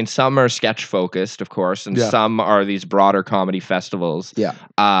different? Because I mean, some are sketch focused, of course, and Yeah. some are these broader comedy festivals. Yeah.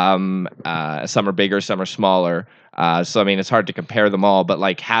 Some are bigger, some are smaller. So I mean, it's hard to compare them all. But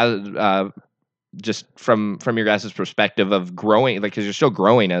like, how just from your guys' perspective of growing, like, because you're still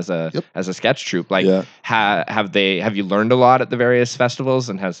growing as a sketch troupe, like, Yeah. have you learned a lot at the various festivals,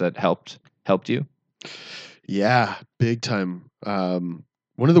 and has that helped you? Yeah, big time.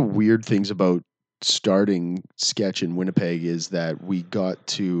 One of the weird things about starting sketch in Winnipeg is that we got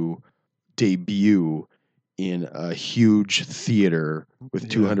to debut in a huge theater with Yeah.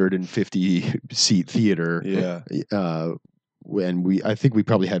 250 seat theater. Yeah. When I think we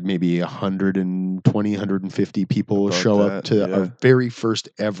probably had maybe 120, 150 people About show up that, to yeah. our very first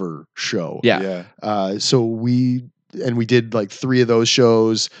ever show. Yeah. So we did like 3 of those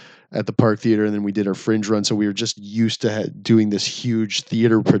shows at the Park Theater, and then we did our Fringe run. So we were just used to doing this huge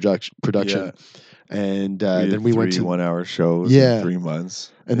theater production. Yeah. And did then we went 3 to 1-hour shows Yeah. in 3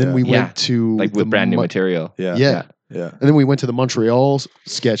 months. and then Yeah. we Yeah. went to Like with brand new material. Yeah. Yeah. Yeah. And then we went to the Montreal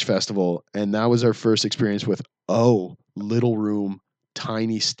Sketch Festival, and that was our first experience with little room,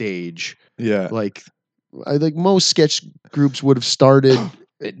 tiny stage. Yeah. Like most sketch groups would have started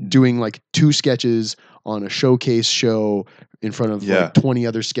doing like 2 sketches on a showcase show in front of Yeah. like 20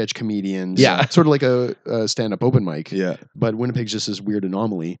 other sketch comedians. Yeah. Sort of like a stand-up open mic. Yeah. But Winnipeg's just this weird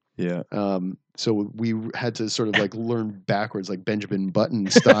anomaly. Yeah. So we had to sort of like learn backwards, like Benjamin Button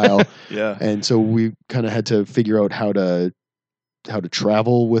style. Yeah. And so we kind of had to figure out how to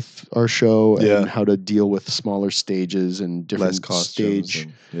travel with our show and Yeah. how to deal with smaller stages and different Less costumes. stage.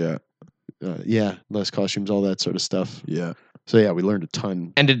 Yeah. Less costumes, all that sort of stuff. Yeah. So yeah, we learned a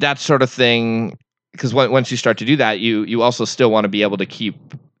ton. And did that sort of thing, because once you start to do that, you also still want to be able to keep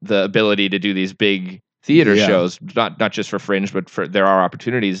the ability to do these big theater Yeah. shows, not just for Fringe, but there are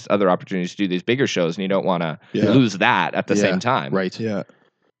other opportunities to do these bigger shows, and you don't want to Yeah. lose that at the Yeah. same time. Right. Yeah.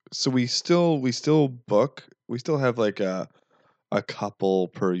 So we still book. We still have like a couple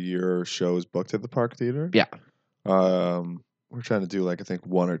per year shows booked at the Park Theater. Yeah. We're trying to do like I think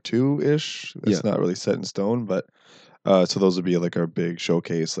 1 or 2 ish. It's not really set in stone, but so those would be like our big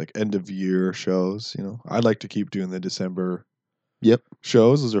showcase, like end of year shows. You know, I'd like to keep doing the December. Yep.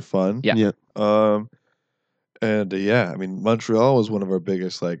 Shows. Those are fun. Yeah. Yeah. And I mean, Montreal was one of our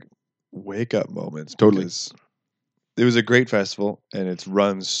biggest like wake up moments. Totally. Because it was a great festival and it's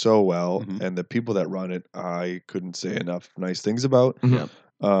run so well. Mhm. And the people that run it, I couldn't say enough nice things about. Mhm.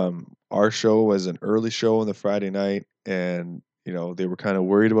 Our show was an early show on the Friday night, and they were kind of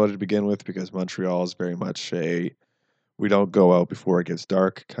worried about it to begin with because Montreal is very much we don't go out before it gets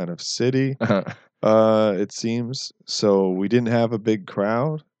dark kind of city. Uh-huh. It seems. So we didn't have a big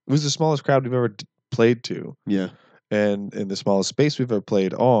crowd. It was the smallest crowd we've ever played to, Yeah. and in the smallest space we've ever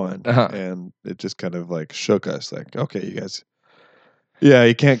played on. Uh-huh. And it just kind of like shook us. Like, okay, you guys,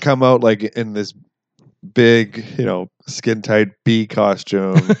 you can't come out like in this big, skin tight bee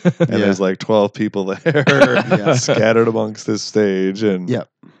costume, and there's like 12 people there scattered amongst this stage, and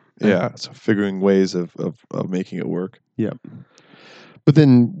so figuring ways of making it work. Yeah. But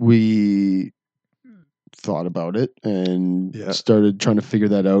then we thought about it and started trying to figure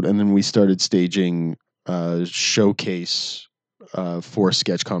that out. And then we started staging a showcase for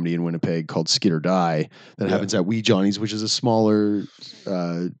sketch comedy in Winnipeg called Skid or Die that happens at Wee Johnny's, which is a smaller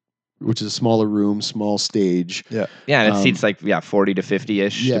room, small stage. Yeah, and it seats like 40 to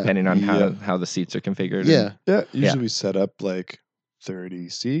 50-ish, Yeah. depending on how the seats are configured. Yeah. Yeah, usually we set up like 30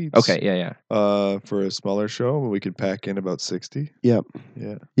 seats. Okay, yeah. For a smaller show, we could pack in about 60. Yeah.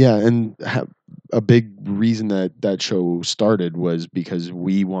 Yeah. Yeah, and a big reason that show started was because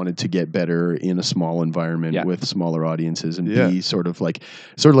we wanted to get better in a small environment with smaller audiences and be sort of like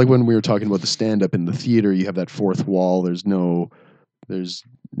when we were talking about the stand-up in the theater, you have that fourth wall. There's no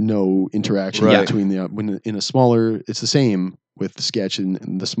interaction between when in a smaller, it's the same with the sketch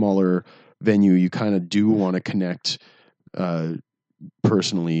in the smaller venue. You kind of do want to connect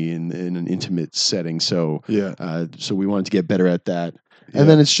personally in an intimate setting. So so we wanted to get better at that. And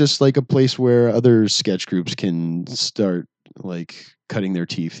then it's just like a place where other sketch groups can start like cutting their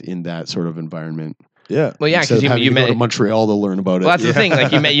teeth in that sort of environment. Yeah. Well, yeah, Instead because of having you to go to met. Montreal to learn about it. Well, that's the thing.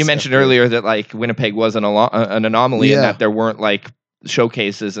 Like you mentioned earlier that like Winnipeg was an anomaly in that there weren't like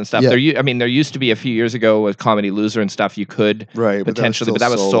showcases and stuff. Yeah. There used to be a few years ago with Comedy Loser and stuff. You could potentially, but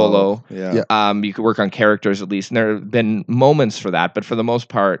that was solo. Yeah. You could work on characters at least, and there have been moments for that. But for the most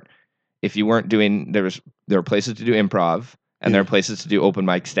part, if you weren't doing, there were places to do improv. And there are places to do open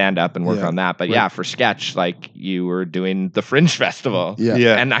mic stand up and work on that. But yeah, for sketch, like you were doing the Fringe Festival.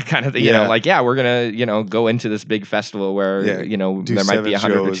 Yeah. And that kind of thing, you know, like, we're going to, go into this big festival where, Do there might be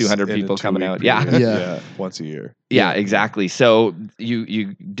 100 or shows 200 in a people coming out. 2-week Yeah. period. Yeah. Once a year. Yeah, exactly. So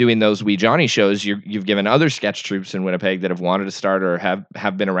you doing those Wee Johnny shows, you've given other sketch troupes in Winnipeg that have wanted to start or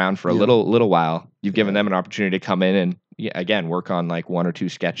have been around for a little while. You've given them an opportunity to come in and again work on like 1 or 2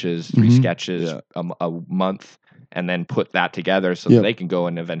 sketches, 3 sketches a month, and then put that together so that they can go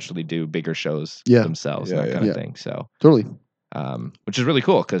and eventually do bigger shows themselves and that kind of thing. So Totally. which is really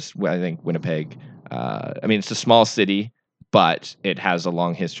cool because I think Winnipeg, it's a small city, but it has a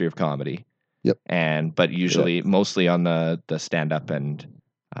long history of comedy. Yep. But usually mostly on the stand up and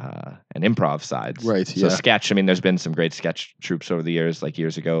improv sides. Right. So Yeah. sketch, there's been some great sketch troupes over the years, like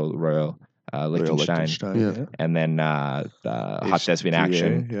years ago, Royal Liechtenstein, Liechtenstein, and then the Hot Thespian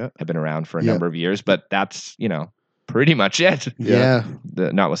Action have been around for a number of years, but that's, pretty much it. Yeah.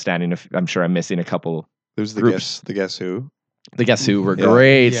 Notwithstanding, if I'm sure I'm missing a couple. There's the groups. Guess Who. The Guess Who were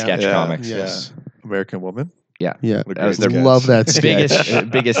great Yeah. sketch comics. Yes. American Woman. Yeah. Yeah. What a That was great their sketch. Love that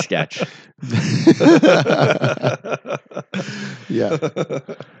sketch. biggest sketch. Yeah.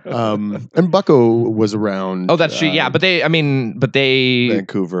 And Bucko was around. Oh, that's true. Yeah, but they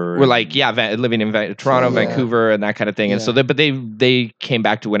Vancouver. were like, living in Toronto, Yeah. Vancouver, and that kind of thing. And so, they came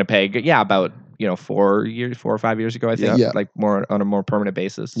back to Winnipeg. Yeah, about 4 or 5 years ago, I think. Yeah. Like more on a more permanent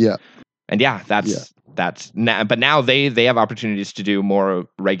basis. Yeah. And that's now. But now they have opportunities to do more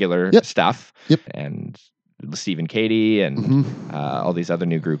regular stuff. Yep. And Steve and Katie and Mhm. all these other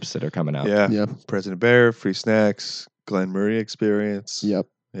new groups that are coming out. Yeah. Yeah. President Bear, Free Snacks, Glenn Murray Experience. Yep.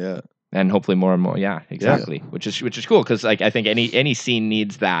 Yeah. And hopefully more and more. Yeah, exactly. Which is cool because like I think any scene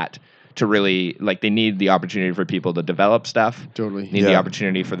needs that to really like they need the opportunity for people to develop stuff. Totally. Need the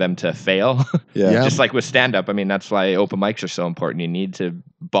opportunity for them to fail. Yeah. Just like with stand up. That's why open mics are so important. You need to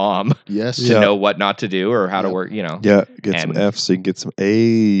bomb Yes. to know what not to do or how to work, Yeah. Get some And- F's so you can get some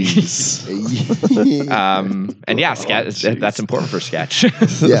A's. and yeah, jeez. that's important for sketch.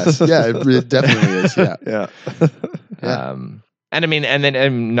 Yes. Yeah. It definitely is. Yeah. Yeah. Yeah.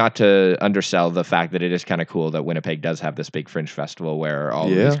 And not to undersell the fact that it is kind of cool that Winnipeg does have this big Fringe festival where all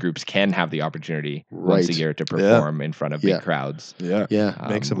of these groups can have the opportunity once a Right. year to perform in front of big crowds. Yeah. Yeah.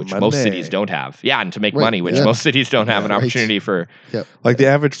 Make some which money. most cities don't have. Yeah, and to make Right, money, which yeah. most cities don't have an Right. opportunity for. Like the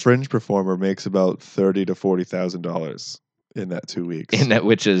average Fringe performer makes about $30,000 to $40,000 in that 2 weeks. In that,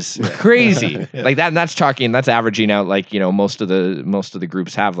 which is crazy. Yeah. Like that, and that's averaging out. Like most of the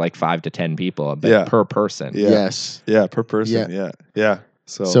groups have like 5 to 10 people per person. Yeah. Yes. Yeah, per person. Yeah.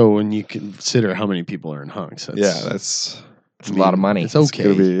 So when you consider how many people are in hunks, That's It's a lot of money. It's okay.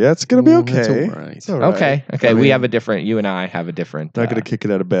 It's gonna be It's okay. all right. It's all right. Okay. I We mean, have a different. You and I have a different. not gonna kick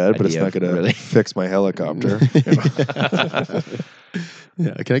it out of bed, but it's idea not of gonna really- fix my helicopter.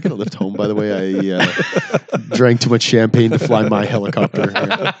 Yeah, can I get a lift home? By the way, I drank too much champagne to fly my helicopter.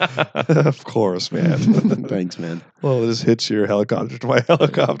 Of course, man. Thanks, man. Well, we'll just hitch your helicopter to my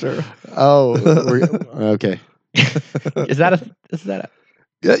helicopter. Oh, okay. Is that a?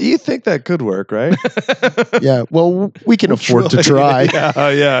 Yeah, you think that could work, right? Yeah. Well, we can afford to try.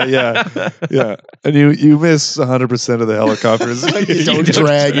 Yeah. And you miss 100% of the helicopters. You don't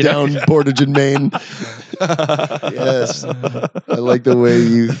drag down Portage in Maine. Yes, I like the way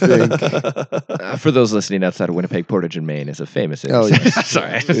you think. For those listening outside of Winnipeg, Portage in Maine is a famous. Oh, yes.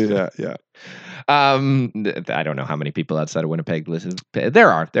 Sorry. Yeah. I don't know how many people outside of Winnipeg listen. There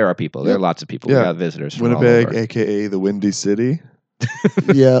are people. There are lots of people. Yeah. We got visitors from Winnipeg, all over. aka the Windy City,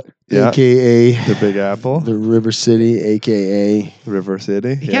 Yeah, Yeah. AKA the Big Apple, the River City, AKA River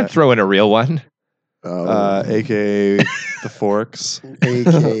City, You can't throw in a real one. aka the Forks,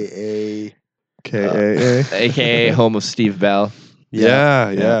 AKA KAA. AKA home of Steve Bell.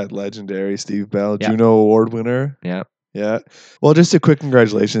 Yeah. Legendary Steve Bell, Yeah. Juno Award winner. Yeah. Yeah. Well, just a quick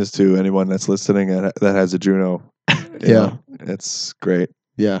congratulations to anyone that's listening that has a Juno. You know, it's great.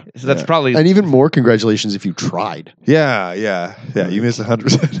 Yeah, So that's Yeah. probably and even more congratulations if you tried. Yeah. You missed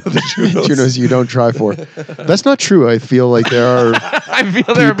 100% of the Junos. Junos you don't try for. That's not true. I feel like there are I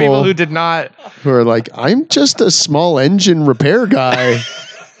feel there are people People- who did not. who are like, I'm just a small engine repair guy.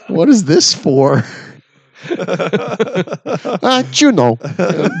 What is this for? Juno.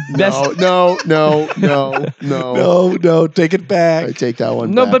 Best- No. No, take it I back. take that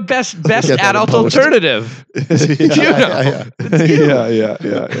one. No, back. but best Get that adult in post. alternative. yeah. Juno.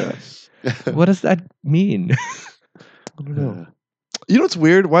 Yeah. What does that mean? I don't know. You know what's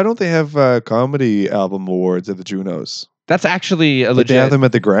weird? Why don't they have comedy album awards at the Junos? That's actually a Like, they have legit. them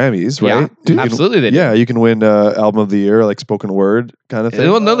at the Grammys, Yeah, right? You can- absolutely. They do. Yeah, you can win Album of the Year, like spoken word kind of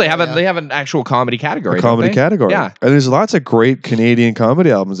thing. Well, no, they have yeah. They have an actual comedy category. A don't comedy they? category. Yeah, And there's lots of great Canadian comedy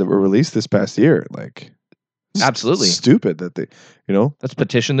albums that were released this past year. Like, absolutely. stupid that they, Let's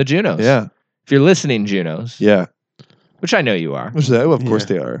petition the Junos. yeah, If you're listening, Junos, yeah. which I know you are. Which of course Yeah.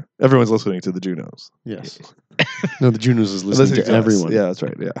 they are. Everyone's listening to the Junos. Yes. No, the Junos is listening to us. everyone. Yeah, that's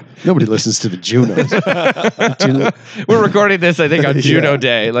right. Yeah. Nobody listens to the Junos. We're recording this, I think, on Yeah. Juno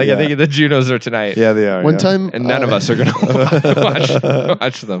Day. Like, I Yeah. think the Junos are tonight. Yeah, they are. One yeah. time, And none of us are going to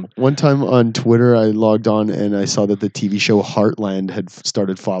watch them. One time on Twitter, I logged on and I saw that the TV show Heartland had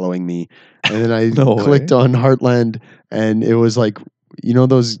started following me, and then I No way. clicked on Heartland, and it was like, you know,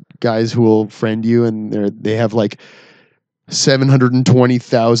 those guys who will friend you, and they have like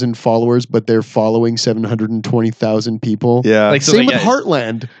 720,000 followers, but they're following 720,000 people. Yeah. Like, so Same they with get-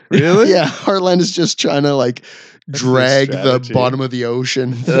 Heartland. Really? Yeah, Heartland is just trying to like That's drag their the strategy. bottom of the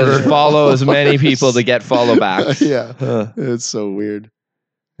ocean. Follow as many people to get follow backs. Yeah, Huh. it's so weird.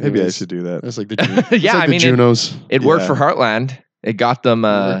 Maybe I Anyways, should do that. That's like the Yeah, like I the mean, Junos. It worked Yeah. for Heartland. It got them.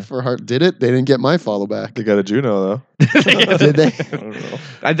 Worked for Heart did it? They didn't get my follow back. They got a Juno though. Did they? I don't know.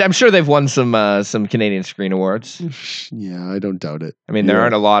 I'm sure they've won some Canadian Screen Awards. Yeah, I don't doubt it. I mean, there Yeah.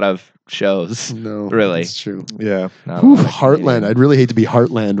 aren't a lot of shows. No, Really? it's true. Yeah. Not a Whew, lot of Heartland. Canadian. I'd really hate to be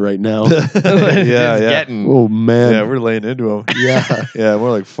Heartland right now. It's yeah. getting- Oh man. Yeah, we're laying into them. Yeah. Yeah,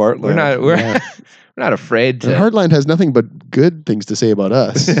 more like Fartland. we're not. Yeah. We're not afraid And to. Heartland has nothing but good things to say about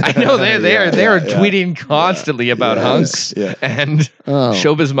us. I know they are Yeah, yeah. tweeting constantly about Yes. hunks Yeah. and Oh.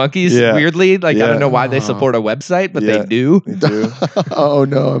 Showbiz Monkeys. Yeah. Weirdly, like I Yeah. don't know why they Oh. support a website, but Yeah. they do. Me too. Oh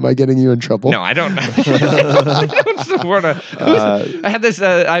no, am I getting you in trouble? No, I don't. I don't support a. I had this.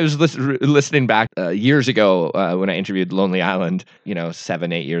 I was listening back years ago when I interviewed Lonely Island.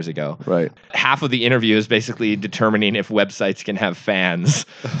 7-8 years ago. Right. Half of the interview is basically determining if websites can have fans.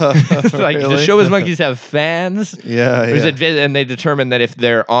 Like Really? the Showbiz Monkeys have fans. Yeah. Or is Yeah. it and they determine that if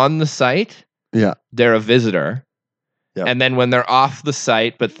they're on the site, Yeah. they're a visitor. Yep. And then when they're off the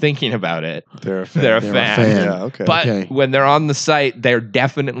site but thinking about it, They're a fan. they're a They're a fan. fan. Yeah. Okay. But Okay. when they're on the site, they're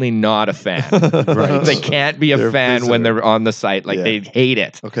definitely not a fan. Right. They can't be a They're fan when visitor. they're on the site. Like Yeah. they hate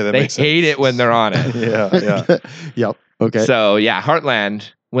it. Okay. That They makes hate sense. it when they're on it. Yeah. Yep. Okay. So yeah,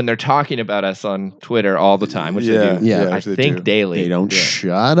 Heartland, when they're talking about us on Twitter all the time, which Yeah. they do, Yeah, I actually think do. daily, they don't Yeah.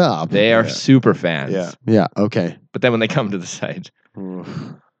 shut up. they are Yeah. super fans. Yeah. Yeah. Okay. But then when they come to the site,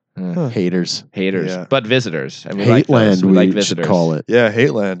 Haters. haters, Yeah. but visitors. And we like those. Hateland. We like should visitors. call it. Yeah.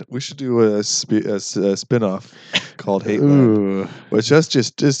 Hateland. We should do a spin-off called Hateland. Ooh. Which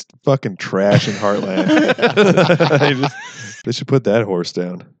just fucking trash in Heartland. They should put that horse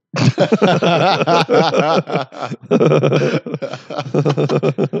down.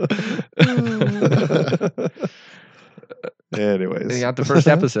 Anyways, They got the first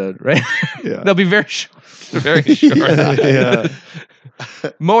episode, right? yeah, They'll be very short. Very short. yeah,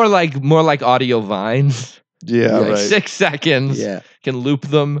 More like audio vines. yeah, Like right. 6 seconds. Yeah. Can loop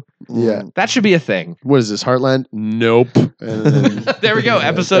them. Yeah. That should be a thing. What is this? Heartland? Nope. And then There we go.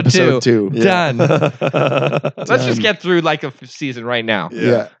 Episode episode 2. two. Done. Let's Done. just get through like a season right now.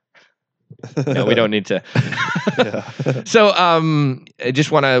 Yeah. No, we don't need to. Yeah. So, I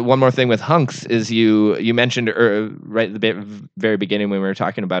just want to one more thing with hunks is you mentioned right at the very beginning when we were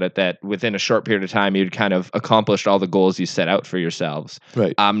talking about it that within a short period of time you'd kind of accomplished all the goals you set out for yourselves.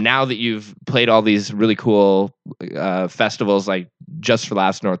 Right. Now that you've played all these really cool festivals like Just for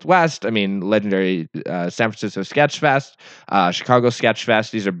Laughs Northwest, I mean legendary San Francisco Sketch Fest, Chicago Sketch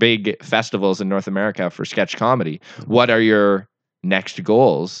Fest. These are big festivals in North America for sketch comedy. What are your next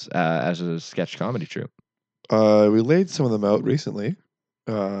goals as a sketch comedy troupe? We laid some of them out recently.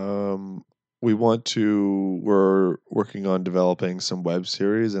 We're working on developing some web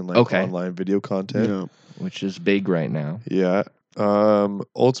series and like Okay. online video content. Yeah. Which is big right now. Yeah.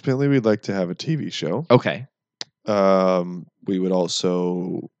 Ultimately, we'd like to have a TV show. Okay. We would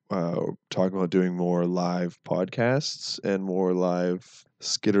also talk about doing more live podcasts and more live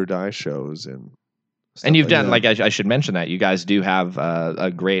skit or die shows and. stuff And you've done, that. like, I should mention that you guys do have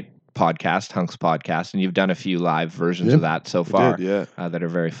a great podcast, Hunks Podcast, and you've done a few live versions Yeah, of that so We far did, yeah, that are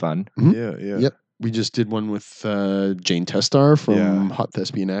very fun. yeah, yeah. Yep. We just did one with Jane Testar from Yeah. Hot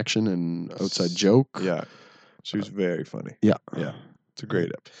Thespian Action and Outside Joke. Yeah, she was very funny. Yeah. Yeah, it's a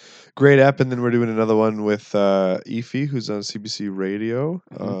great app. Great app, and then we're doing another one with Efi, who's on CBC Radio,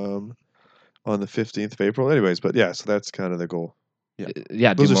 on the 15th of April. Anyways, but yeah, so that's kind of the goal.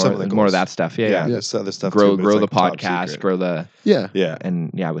 Yeah, Those do are some more, of the more of goals. that stuff. Yeah. There's other stuff. Grow too, but grow it's the like top podcast, secret. grow the Yeah. Yeah,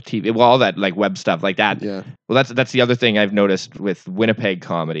 and with TV, well, all that like web stuff like that. Yeah. Well, that's the other thing I've noticed with Winnipeg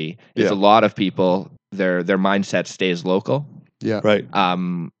comedy is Yeah. a lot of people their mindset stays local. Yeah. Right.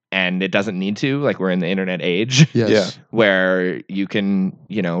 And it doesn't need to. Like, we're in the internet age Yes. where you can,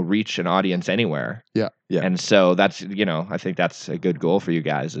 reach an audience anywhere. Yeah. Yeah. And so that's, I think that's a good goal for you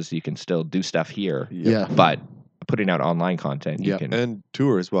guys, is you can still do stuff here, Yeah. but putting out online content, you Yep. can. And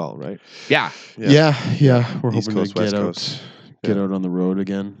tour as well, right? Yeah. Yeah. We're East hoping Coast, to West get Coast. get out on the road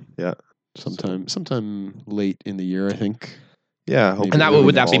again. Yeah. Sometime late in the year, I think. Yeah. Maybe And that maybe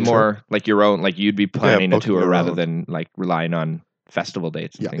would that be fall more like your own, like you'd be planning a booking tour your rather own. than like relying on festival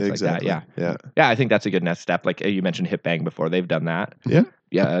dates and things Exactly. like that. Yeah. Yeah, I think that's a good next step. Like you mentioned Hip Bang before, they've done that. Yeah.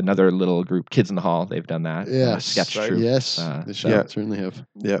 Yeah, another little group, Kids in the Hall, they've done that. Yes. Sketch Right. troupe. Yes. They should Yeah. certainly have.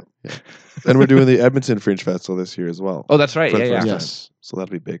 Yeah. And we're doing the Edmonton Fringe Festival this year as well. Oh, that's right. For the Yeah, first yeah. time. Yes. So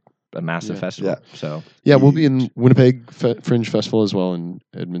that'll be big. A massive Yeah. festival. Yeah. So Yeah, we'll be in Winnipeg Fringe Festival as well in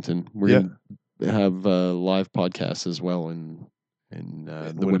Edmonton. We're Yeah. going to have live podcasts as well in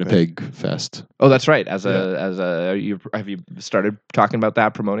the Winnipeg. Winnipeg Fest. oh, that's right. Have you started talking about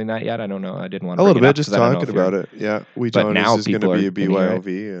that, promoting that yet? I don't know. I didn't want to A little bring it up bit, just 'cause I don't know talking if you're- about it. Yeah. We But Johnny's now is going people to are be a gonna hear it.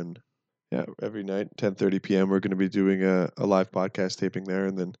 BYOV, and every night, 10:30 p.m., we're going to be doing a live podcast taping there,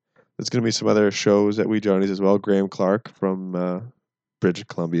 and then there's going to be some other shows at We Johnny's as well. Graham Clark from British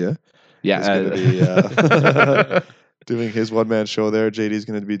Columbia Yeah. is going to be doing his one-man show there. JD's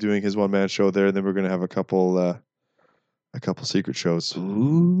going to be doing his one-man show there, and then we're going to have a couple secret shows that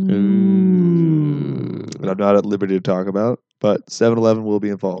I'm not at liberty to talk about, but 7-Eleven will be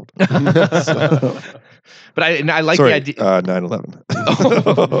involved. But I like Sorry, the idea. 9/11.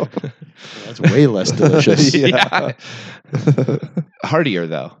 That's way less delicious. Yeah. Heartier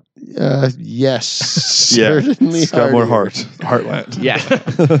though. Yes. Yeah, Certainly. it's got more heartier. heartland. Yeah.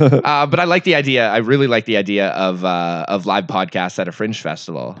 But I like the idea. I really like the idea of live podcasts at a Fringe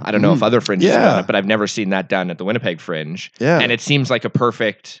festival. I don't know if other Fringes have done Yeah. it, but I've never seen that done at the Winnipeg Fringe. Yeah. And it seems like a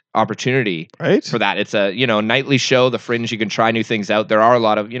perfect opportunity Right? for that. It's a, nightly show, the Fringe, you can try new things out. There are a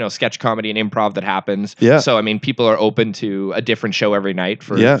lot of, sketch comedy and improv that happens. Yeah. So, I mean, people are open to a different show every night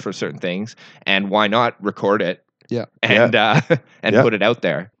for certain things. And why not record it? Yeah. And Yeah. put it out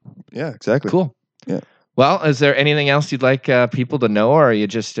there. Yeah, exactly. Cool. Yeah. Well, is there anything else you'd like people to know, or are you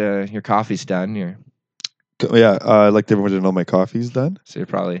just your coffee's done? Yeah, I'd like everyone to know my coffee's done. So you're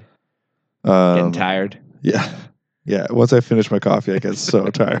probably getting Um, tired. Yeah. Yeah. Once I finish my coffee, I get so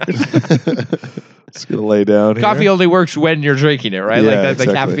tired. Just gonna lay down here. Coffee only works when you're drinking it, right? Yeah, like the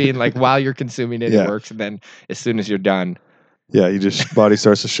exactly. caffeine, like while you're consuming it, Yeah. it works, and then as soon as you're done, Yeah, you just body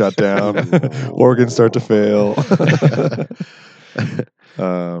starts to shut down, organs start to fail.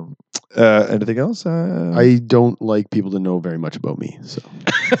 Anything else? I don't like people to know very much about me. So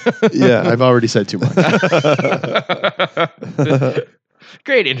yeah. I've already said too much.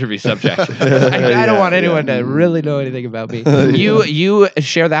 great interview subject. I don't want anyone to really know anything about me. You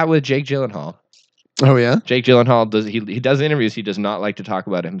share that with Jake Gyllenhaal. Oh, yeah? Jake Gyllenhaal does he does interviews. He does not like to talk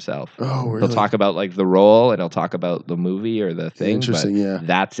about himself. Oh, really? He'll talk about like the role, and he'll talk about the movie or the thing. Interesting, but yeah.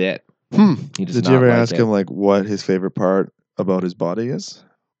 That's it. Hmm. He does Did not you ever like ask it. him like what his favorite part about his body is?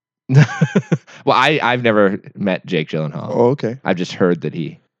 Well, I've never met Jake Gyllenhaal. Oh, okay. I've just heard that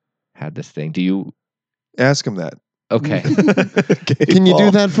he had this thing. Do you? Ask him that. Okay. Okay, Can you do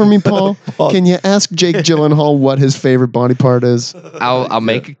Paul. that for me, Paul? Paul. Can you ask Jake Gyllenhaal what his favorite body part is? I'll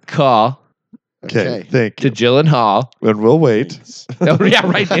make a call Okay, thank to you. Gyllenhaal. And we'll wait. Oh yeah,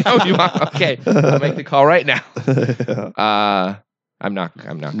 right now you want? Okay, I'll make the call right now. I'm not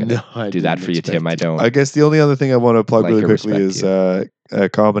gonna No, I do that didn't for you, Tim. I expect don't. I guess the only other thing I want to plug Like really or quickly respect is a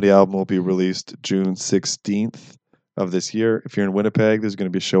comedy album will be released June 16th of this year. If you're in Winnipeg, there's going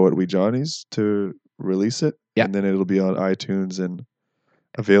to be a show at Wee Johnny's to release it. Yeah. And then it'll be on iTunes and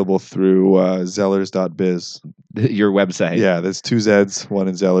available through Zellers.biz. Your website. Yeah, there's 2 Zs, one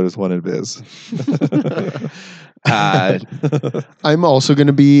in Zellers, one in Biz. I'm also going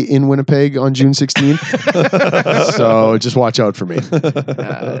to be in Winnipeg on June 16th. So just watch out for me.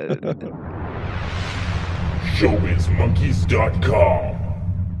 ShowbizMonkeys.com.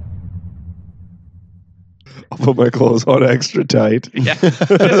 I'll put my clothes on extra tight. Yeah. Just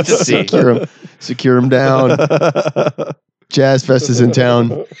to see. Secure him down. Jazz Fest is in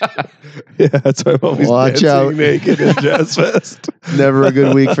town. Yeah, that's why I'm always Watch dancing out. naked at Jazz Fest. Never a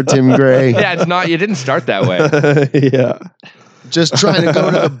good week for Tim Gray. Yeah, it's not. You didn't start that way. Yeah. Just trying to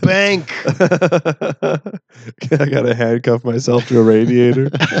go to the bank. I gotta handcuff myself to a radiator.